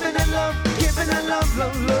 giving her love, giving her love,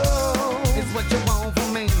 love, love is what you want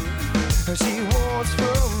from me. She wants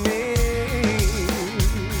from me.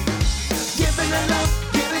 Giving her love,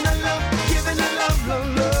 giving her love, giving her love, love,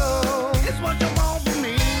 love is what you want from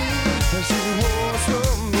me. She wants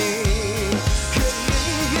from me.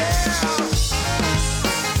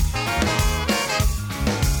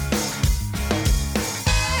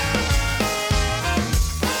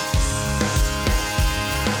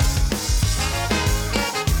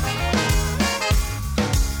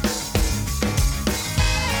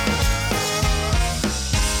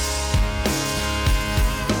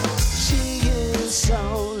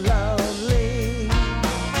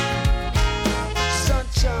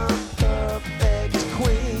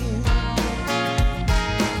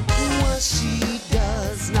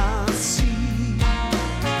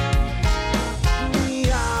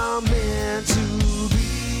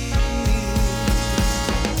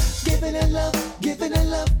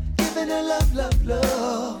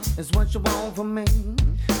 she want from me.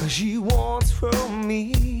 She wants from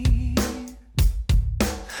me.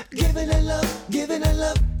 Giving her love, giving her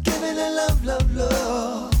love, giving her love, love,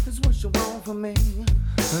 love. Is what she want from me.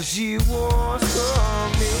 She wants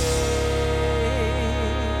from me.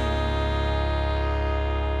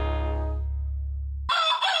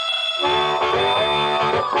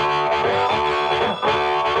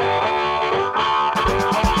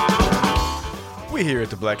 We here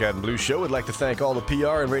at the Black Eyed and Blue Show would like to thank all the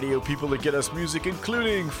PR and radio people that get us music,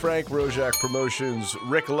 including Frank Rojak Promotions,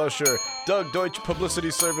 Rick Lusher, Doug Deutsch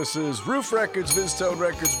Publicity Services, Roof Records, Viztone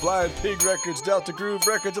Records, Blind Pig Records, Delta Groove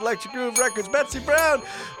Records, Electric Groove Records, Betsy Brown,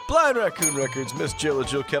 Blind Raccoon Records, Miss Jill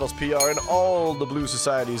Kettles PR, and all the blues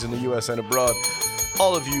societies in the U.S. and abroad.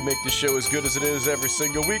 All of you make the show as good as it is every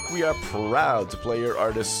single week. We are proud to play your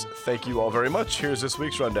artists. Thank you all very much. Here's this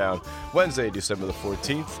week's rundown. Wednesday, December the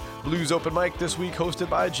 14th, Blues Open Mic this week hosted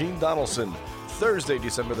by Gene Donaldson. Thursday,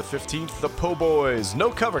 December the 15th, the Po Boys. No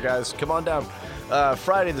cover, guys. Come on down.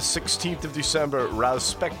 Friday, the 16th of December,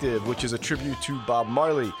 Rouspective, which is a tribute to Bob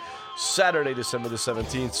Marley. Saturday, December the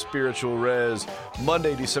 17th, Spiritual Rez.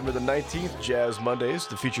 Monday, December the 19th, Jazz Mondays.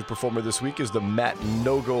 The featured performer this week is the Matt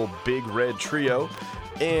Nogle Big Red Trio.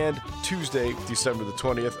 And Tuesday, December the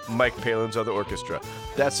 20th, Mike Palin's Other Orchestra.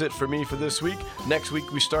 That's it for me for this week. Next week,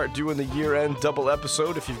 we start doing the year-end double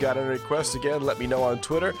episode. If you've got any requests, again, let me know on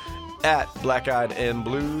Twitter, at Black Eyed and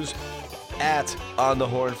Blues, at On the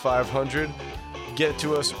Horn 500. Get it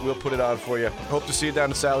to us. We'll put it on for you. Hope to see you down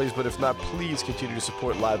at Sally's, but if not, please continue to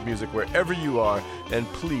support live music wherever you are. And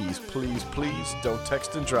please, please, please don't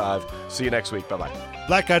text and drive. See you next week. Bye-bye.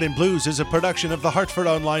 Black Eyed and Blues is a production of the Hartford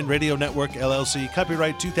Online Radio Network, LLC.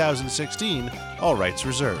 Copyright 2016. All rights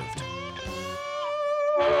reserved.